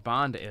James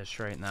Bond-ish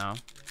right now.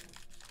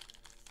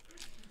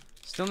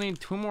 Still need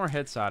 2 more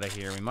hits out of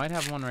here. We might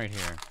have one right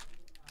here.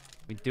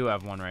 We do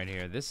have one right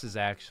here. This is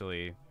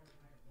actually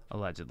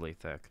allegedly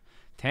thick.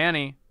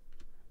 Tanny,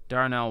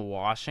 Darnell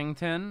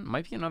Washington.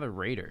 Might be another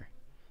Raider.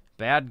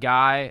 Bad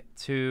Guy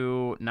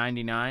to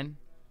 99.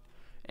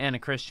 And a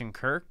Christian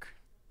Kirk.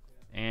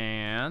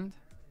 And...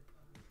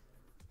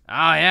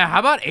 oh, yeah. How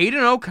about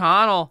Aiden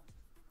O'Connell?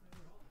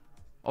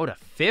 Oh, to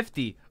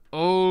 50.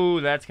 Oh,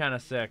 that's kind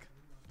of sick.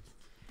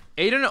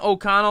 Aiden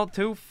O'Connell,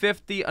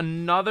 250.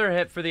 Another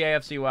hit for the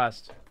AFC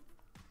West.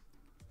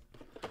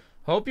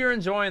 Hope you're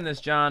enjoying this,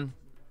 John.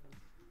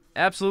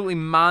 Absolutely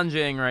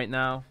manjing right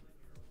now.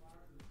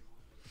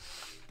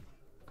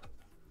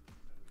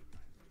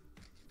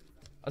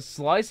 A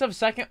slice of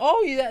second.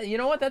 Oh, yeah. You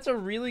know what? That's a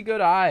really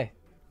good eye.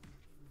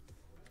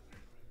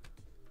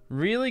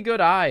 Really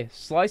good eye.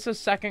 Slice of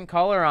second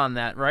color on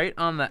that. Right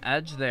on the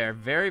edge there.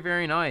 Very,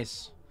 very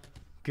nice.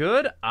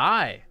 Good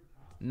eye.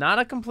 Not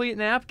a complete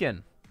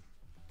napkin.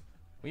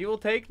 We will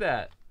take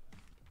that.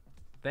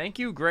 Thank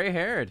you,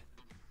 gray-haired.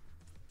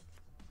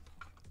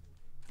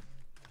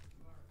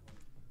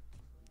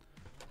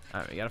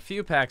 All right, we got a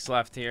few packs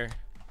left here.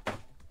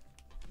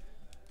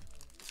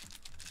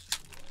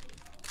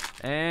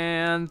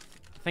 And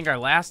I think our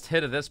last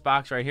hit of this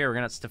box right here, we're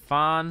going to have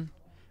Stephon.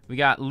 We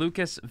got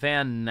Lucas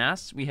Van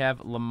Ness. We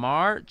have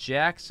Lamar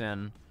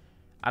Jackson.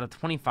 Out of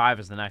 25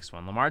 is the next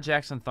one. Lamar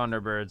Jackson,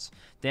 Thunderbirds.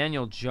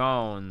 Daniel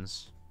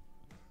Jones.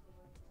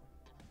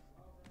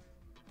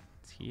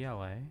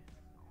 TLA.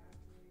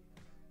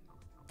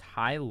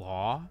 Ty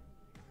Law.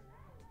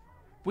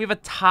 We have a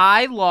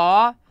Ty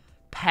Law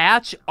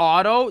patch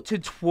auto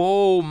to...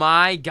 Oh,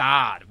 my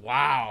God.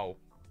 Wow.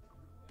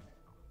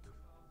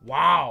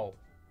 Wow.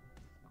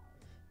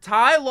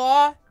 Ty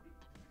Law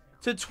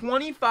to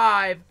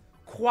 25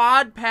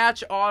 quad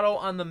patch auto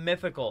on the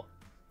mythical.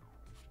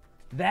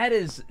 That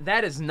is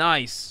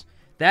nice.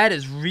 That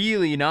is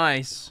really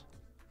nice.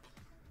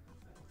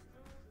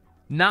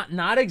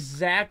 Not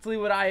exactly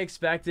what I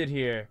expected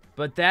here,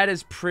 but that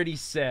is pretty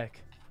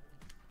sick.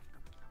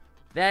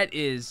 That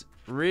is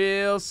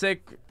real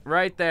sick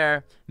right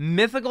there.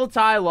 Mythical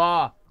Ty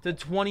Law to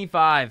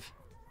 25.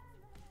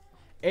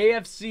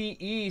 AFC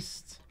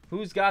East.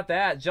 Who's got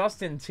that?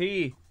 Justin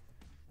T.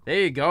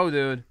 There you go,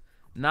 dude.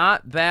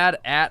 Not bad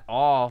at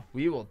all.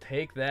 We will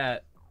take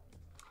that.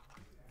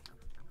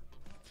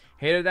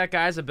 Hated that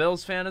guy's a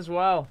Bills fan as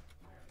well.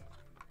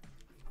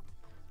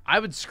 I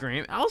would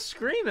scream. I'll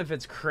scream if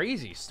it's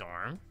Crazy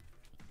Storm.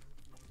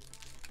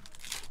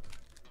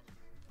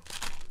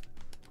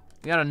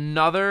 We got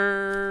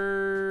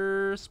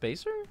another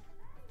Spacer?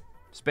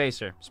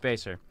 Spacer.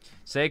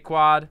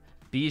 Saquad,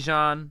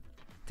 Bijan,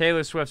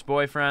 Taylor Swift's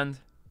boyfriend.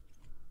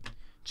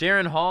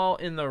 Jaron Hall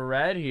in the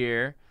red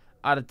here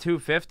out of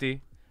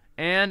 250.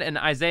 And an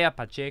Isaiah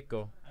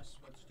Pacheco. I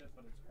switched it,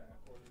 but it's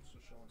backward, so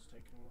Sean's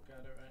taking a look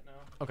at it right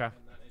now. Okay.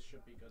 And then it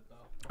should be good,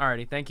 though.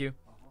 Alrighty, thank you.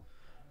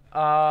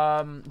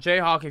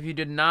 Jayhawk, if you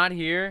did not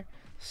hear,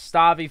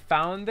 Stavi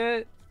found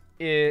it.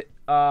 It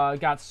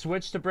got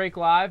switched to Break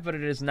Live, but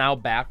it is now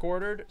back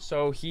ordered.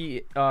 So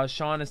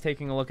Sean is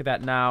taking a look at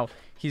that now.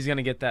 He's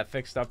gonna get that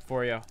fixed up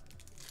for you.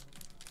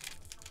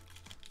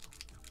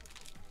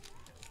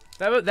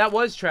 That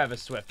was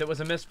Travis Swift. It was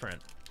a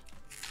misprint.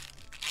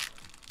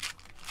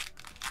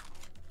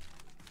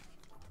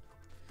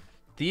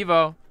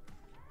 Devo,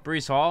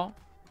 Brees Hall,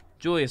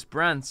 Julius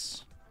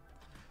Brents,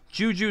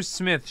 Juju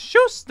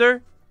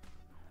Smith-Schuster.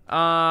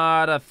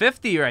 The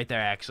 50 right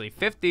there, actually.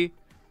 50.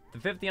 The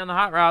 50 on the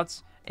hot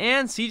routes.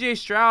 And CJ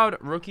Stroud,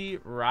 rookie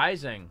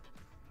rising.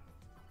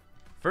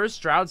 First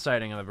Stroud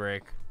sighting of the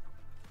break.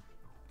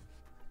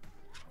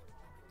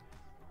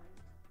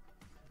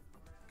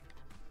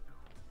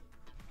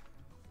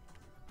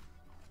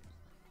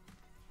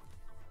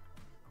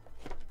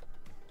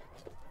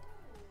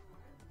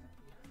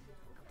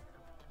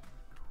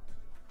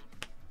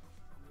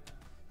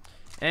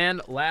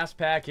 And last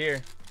pack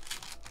here.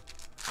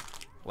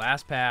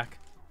 Last pack.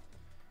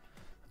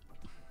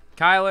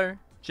 Kyler,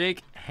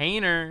 Jake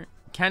Hayner,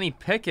 Kenny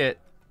Pickett,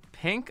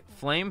 pink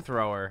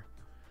flamethrower.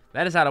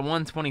 That is out of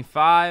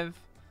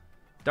 125.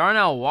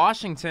 Darnell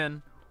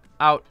Washington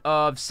out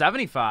of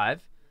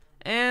 75.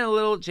 And a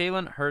little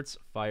Jalen Hurts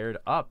fired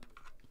up.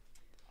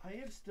 I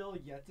have still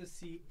yet to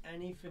see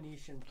any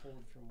Phoenician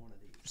pulled from one of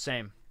these.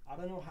 Same. I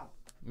don't know how.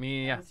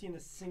 Me, I yeah. haven't seen a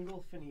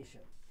single Phoenician.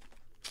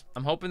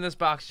 I'm hoping this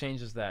box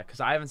changes that, because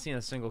I haven't seen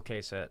a single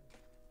case hit.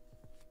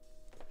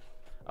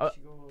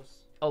 She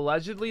goes,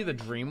 Allegedly, the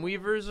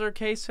Dreamweavers are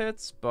case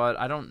hits, but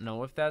I don't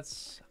know if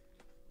that's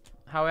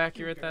how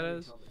accurate that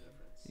is.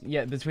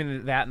 Yeah,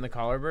 between that and the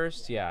color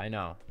burst, yeah, I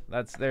know.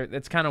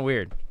 It's kind of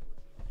weird.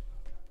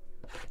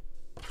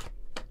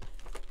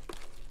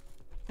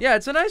 Yeah,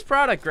 it's a nice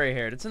product, gray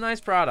haired. It's a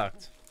nice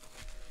product.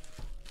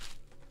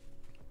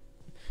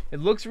 It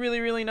looks really,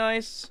 really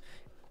nice.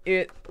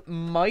 It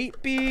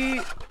might be.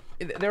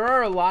 There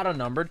are a lot of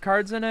numbered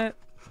cards in it,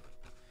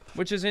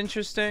 which is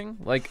interesting.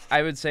 Like,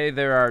 I would say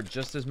there are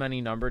just as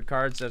many numbered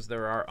cards as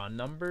there are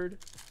unnumbered.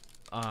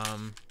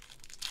 But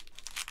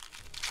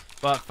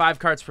 5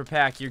 cards per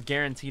pack, you're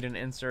guaranteed an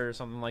insert or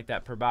something like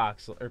that per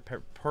box, or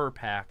per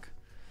pack.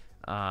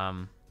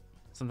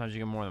 Sometimes you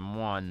get more than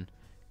one.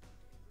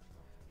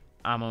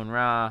 Amon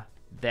Ra,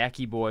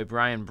 Dacky Boy,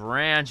 Brian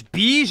Branch,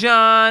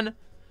 Bijan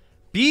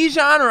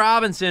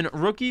Robinson,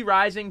 rookie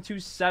rising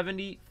to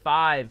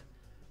 75.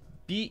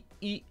 Beautiful.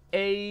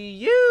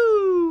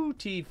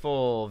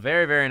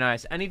 Very, very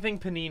nice. Anything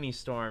Panini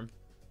Storm.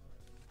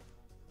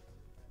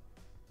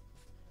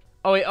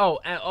 Oh wait.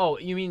 Oh.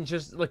 You mean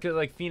just look at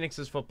like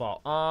Phoenix's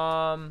football?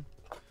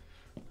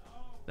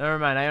 Never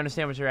mind. I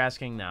understand what you're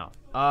asking now.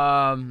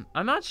 I'm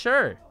not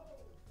sure.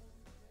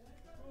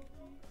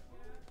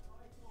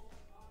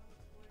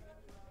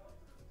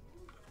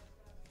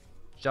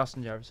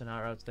 Justin Jefferson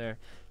hot routes there.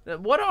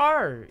 What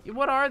are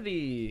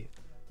the?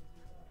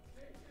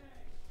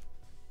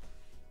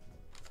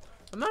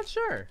 I'm not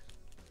sure.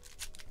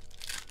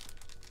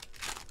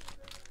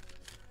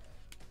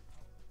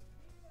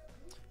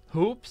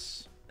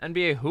 Hoops,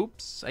 NBA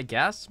hoops, I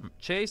guess.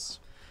 Chase,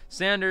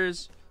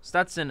 Sanders,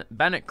 Stetson,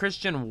 Bennett,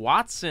 Christian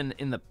Watson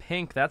in the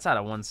pink. That's out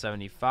of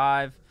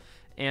 175,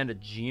 and a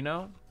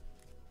Geno.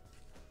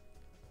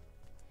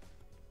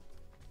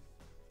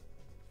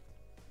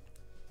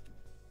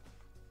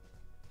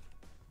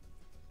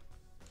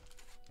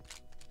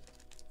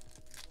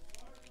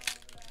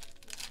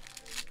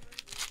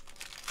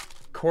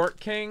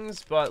 Court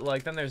Kings, but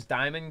like then there's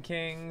Diamond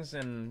Kings,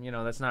 and you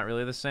know that's not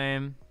really the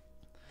same.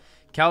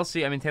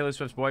 Kelsey, I mean Taylor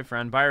Swift's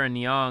boyfriend, Byron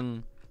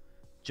Young,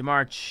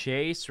 Jamar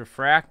Chase,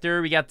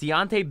 refractor. We got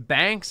Deonte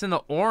Banks in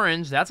the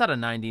orange. That's out of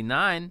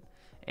 99,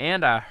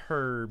 and a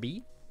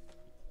Herbie.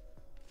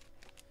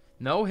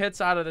 No hits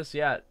out of this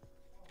yet.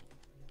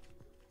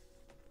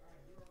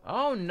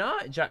 Oh,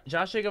 not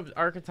Josh Jacobs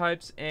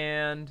archetypes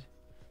and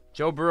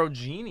Joe Burrow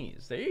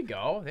genies. There you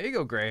go. There you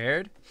go,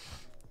 gray-haired.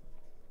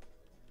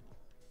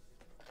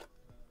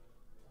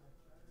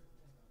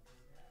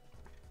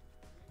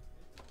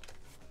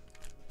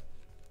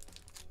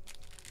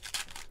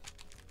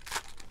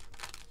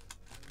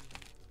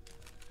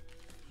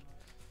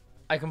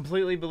 I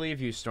completely believe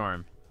you,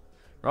 Storm.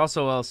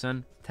 Russell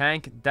Wilson,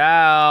 Tank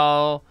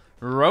Dell,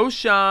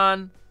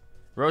 Roshan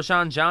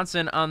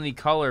Johnson on the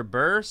color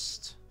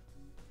burst.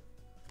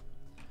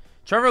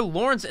 Trevor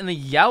Lawrence in the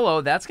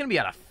yellow. That's going to be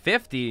out of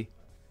 50.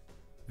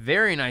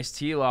 Very nice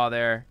T-Law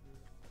there.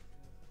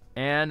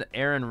 And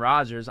Aaron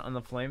Rodgers on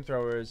the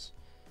flamethrowers.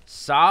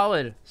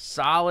 Solid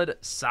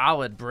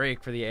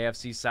break for the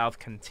AFC South.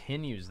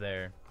 Continues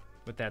there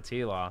with that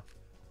T-Law.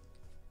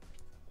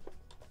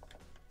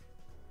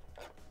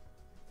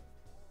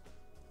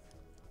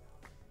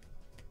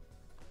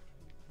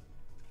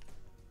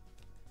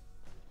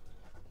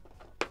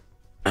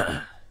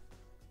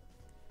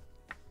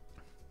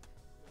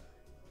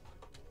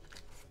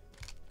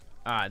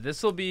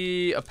 This will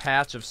be a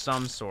patch of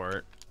some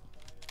sort.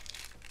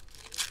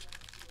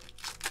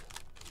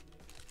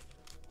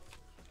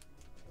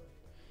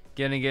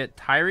 Gonna get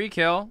Tyreek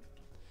Hill,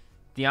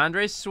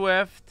 DeAndre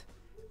Swift,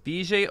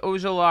 BJ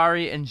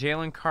Ojolari, and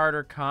Jalen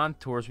Carter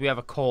contours. We have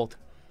a Colt.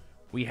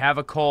 We have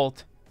a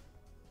Colt.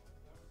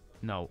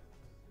 No.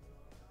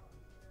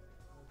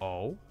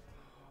 Oh.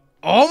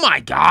 Oh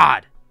my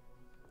God.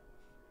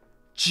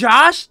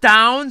 Josh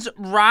Downs,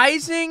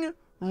 rising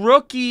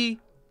rookie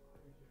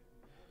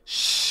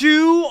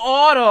shoe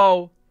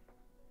auto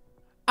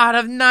out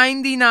of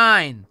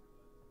 99.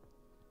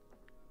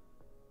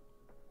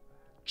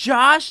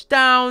 Josh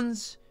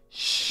Downs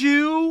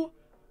shoe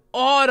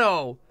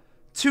auto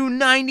to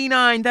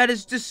 99. That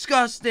is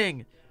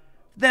disgusting.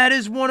 That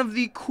is one of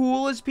the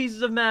coolest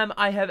pieces of mem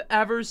I have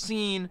ever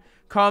seen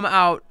come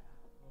out.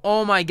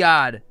 Oh my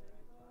God.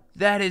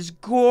 That is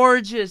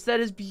gorgeous.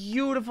 That is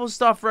beautiful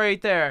stuff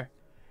right there.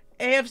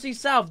 AFC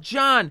South,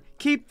 John,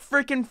 keep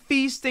freaking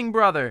feasting,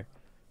 brother.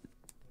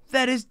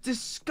 That is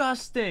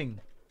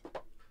disgusting.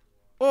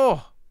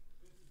 Oh.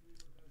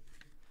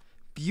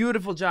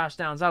 Beautiful Josh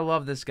Downs. I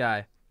love this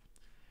guy.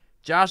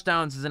 Josh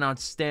Downs is an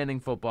outstanding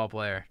football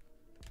player.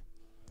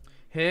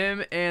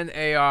 Him and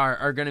AR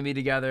are going to be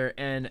together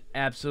and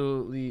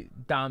absolutely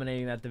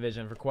dominating that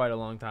division for quite a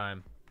long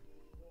time.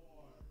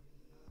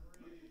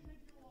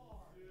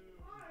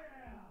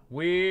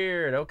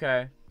 Weird.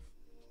 Okay.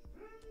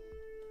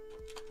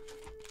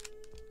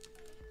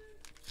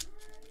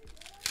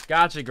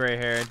 Gotcha,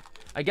 gray-haired.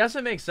 I guess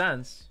it makes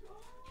sense.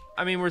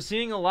 I mean, we're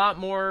seeing a lot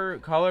more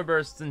color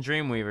bursts than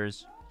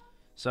Dreamweavers.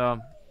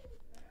 So,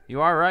 you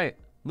are right.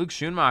 Luke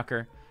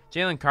Schoonmaker,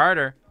 Jalen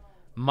Carter,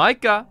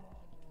 Micah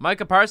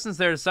Parsons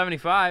there to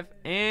 75,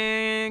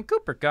 and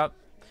Cooper Kupp.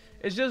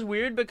 It's just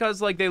weird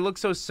because, like, they look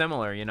so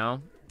similar, you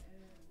know?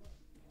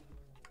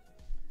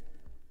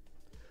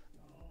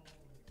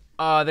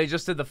 They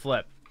just did the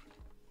flip.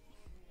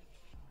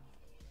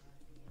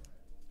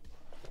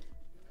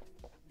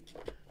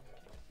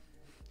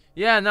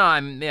 Yeah, no,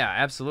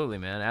 absolutely,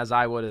 man. As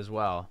I would as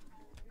well.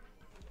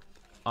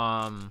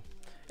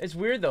 It's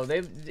weird though.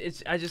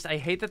 I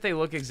hate that they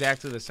look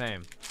exactly the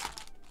same.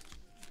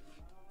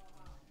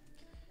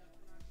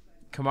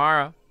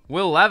 Kamara,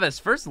 Will Levis,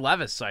 first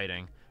Levis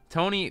sighting.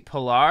 Tony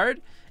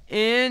Pollard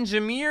and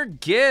Jahmyr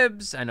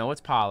Gibbs. I know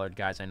it's Pollard,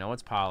 guys. I know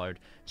it's Pollard.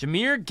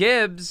 Jahmyr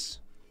Gibbs,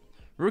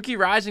 rookie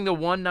rising to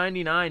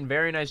 199.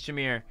 Very nice,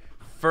 Jahmyr.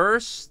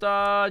 First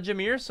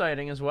Jahmyr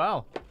sighting as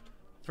well.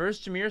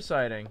 First Jahmyr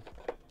sighting.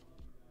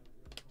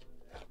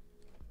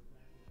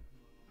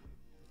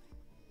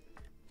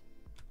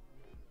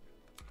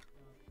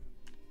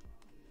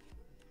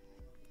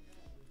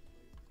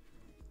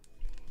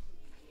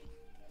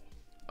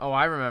 Oh,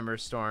 I remember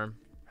Storm.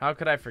 How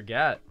could I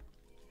forget?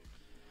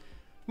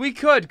 We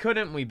could,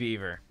 couldn't we,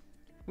 Beaver?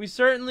 We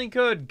certainly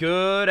could.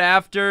 Good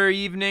after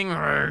evening,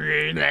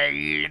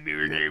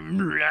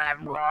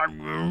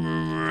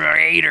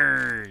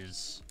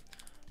 Raiders.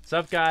 What's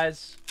up,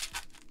 guys?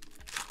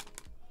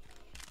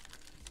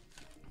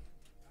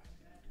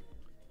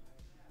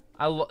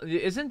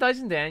 Isn't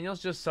Dyson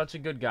Daniels just such a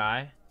good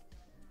guy?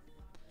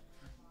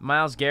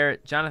 Myles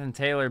Garrett, Jonathan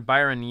Taylor,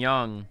 Byron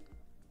Young.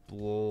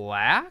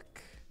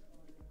 Black?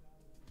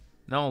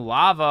 No,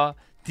 Lava.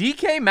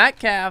 DK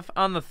Metcalf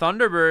on the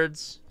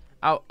Thunderbirds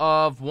out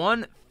of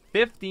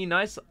 150.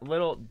 Nice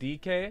little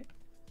DK.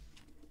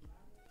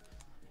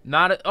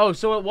 Oh,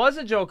 so it was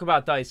a joke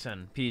about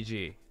Dyson,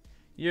 PG.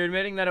 You're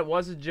admitting that it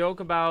was a joke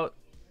about...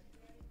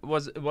 It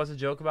was a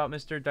joke about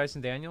Mr.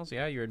 Dyson Daniels?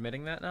 Yeah, you're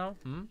admitting that now?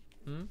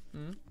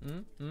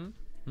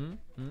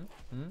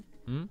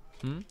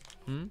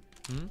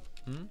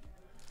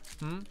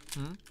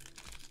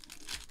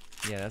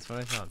 Yeah, that's what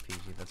I thought, PG.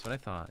 That's what I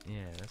thought.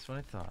 Yeah, that's what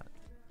I thought.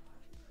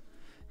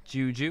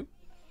 Juju.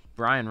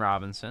 Brian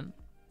Robinson.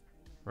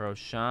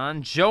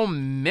 Roshan. Joe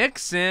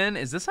Mixon.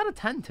 Is this out of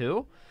 10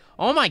 too?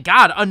 Oh my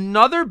god,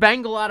 another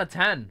Bengal out of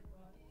 10.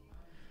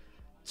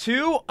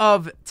 2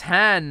 of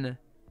 10.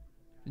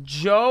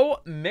 Joe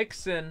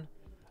Mixon.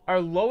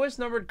 Our lowest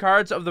numbered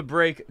cards of the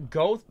break,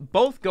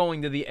 both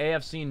going to the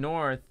AFC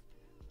North.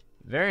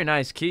 Very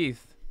nice,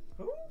 Keith.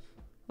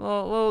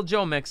 Little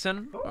Joe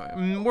Mixon.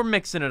 We're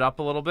mixing it up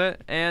a little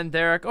bit. And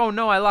Derek. Oh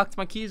no, I locked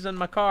my keys in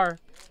my car.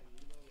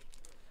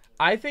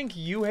 I think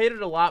you hate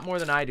it a lot more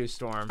than I do,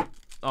 Storm.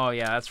 Oh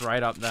yeah, that's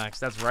right up next.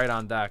 That's right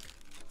on deck.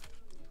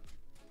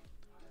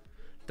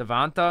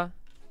 Devonta.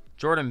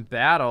 Jordan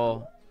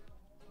Battle.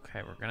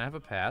 Okay, we're gonna have a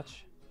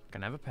patch.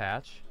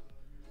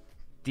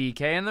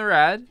 DK in the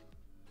red.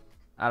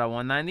 Out of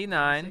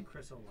 199.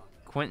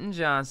 Quentin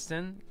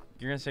Johnston.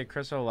 You're gonna say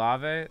Chris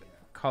Olave.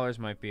 Colors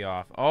might be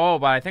off. Oh,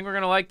 but I think we're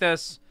gonna like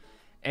this.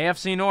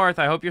 AFC North,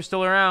 I hope you're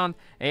still around.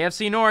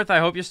 AFC North, I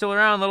hope you're still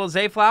around. Little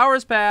Zay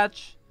Flowers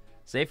patch.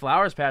 Zay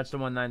Flowers patch to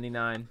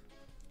 199.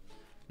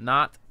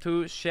 Not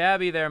too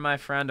shabby there, my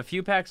friend. A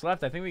few packs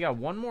left. I think we got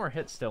one more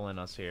hit still in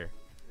us here.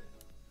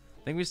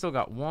 I think we still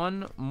got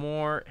one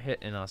more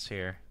hit in us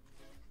here.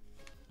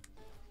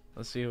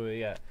 Let's see who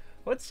we got.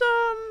 Let's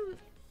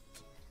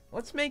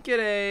make it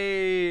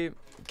a...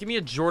 Give me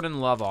a Jordan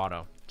Love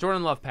auto.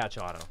 Jordan Love patch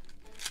auto.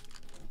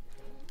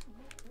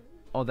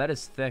 Oh, that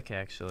is thick,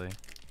 actually.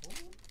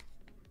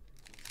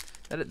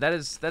 That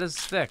is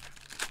thick.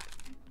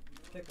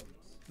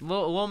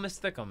 Little Miss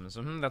Thickums.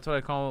 That's what I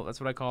call. That's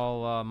what I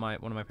call one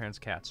of my parents'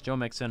 cats. Joe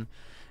Mixon,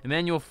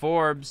 Emmanuel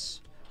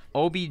Forbes,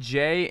 OBJ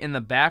in the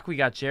back. We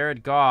got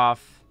Jared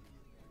Goff.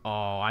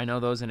 Oh, I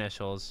know those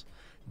initials.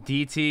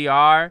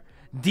 DTR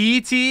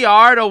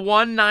to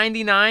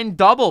 199.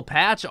 Double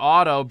patch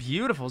auto.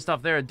 Beautiful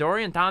stuff there.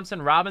 Dorian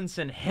Thompson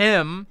Robinson,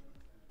 him,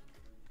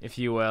 if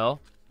you will.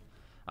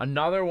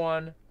 Another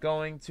one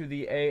going to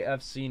the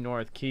AFC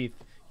North.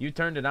 Keith, you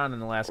turned it on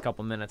in the last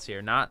couple minutes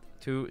here. Not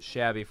too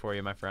shabby for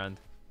you, my friend.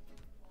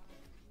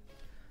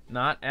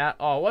 Not at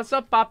all. What's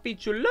up, Papi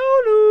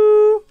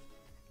Chululu?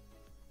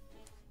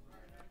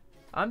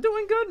 I'm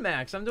doing good,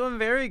 Max. I'm doing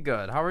very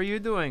good. How are you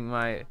doing,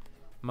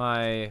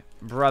 my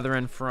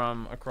brethren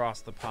from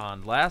across the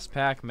pond? Last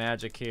pack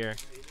magic here.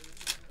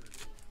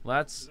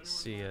 Let's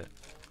see it.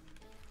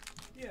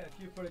 Yeah, if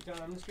you put it down,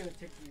 I'm just going to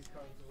take these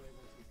cards away.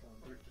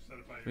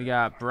 We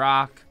got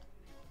Brock,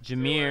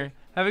 Jameer.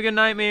 Have a good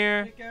night,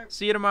 Mir.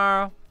 See you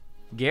tomorrow.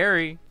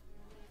 Gary.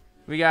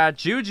 We got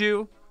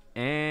Juju.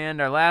 And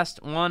our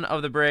last one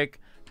of the break,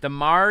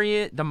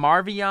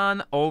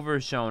 Demarvion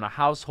Overshown, a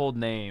household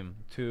name,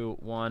 to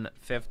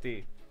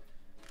 150.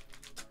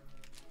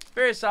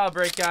 Very solid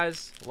break,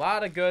 guys. A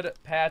lot of good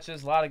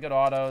patches, a lot of good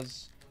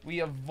autos. We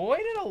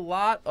avoided a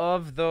lot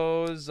of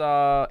those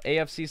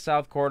AFC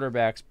South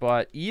quarterbacks,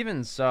 but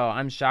even so,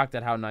 I'm shocked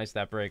at how nice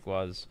that break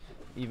was.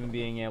 Even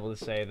being able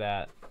to say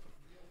that.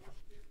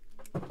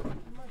 You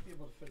might be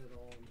able to fit it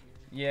all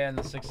in here. Yeah, in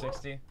the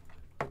 660.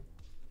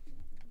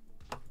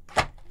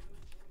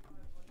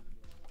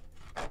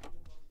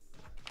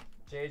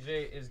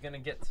 JJ is going to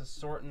get to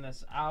sorting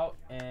this out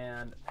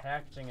and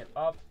packaging it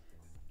up.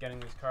 Getting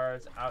these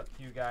cards out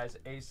to you guys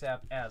ASAP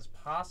as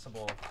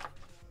possible.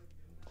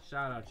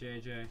 Shout out,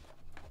 JJ.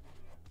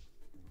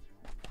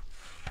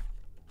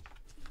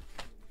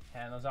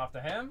 Hand those off to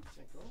him.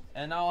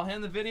 And I'll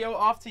hand the video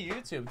off to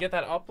YouTube. Get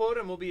that uploaded,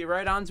 and we'll be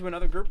right on to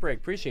another group break.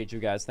 Appreciate you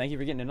guys. Thank you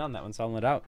for getting in on that one, selling it out.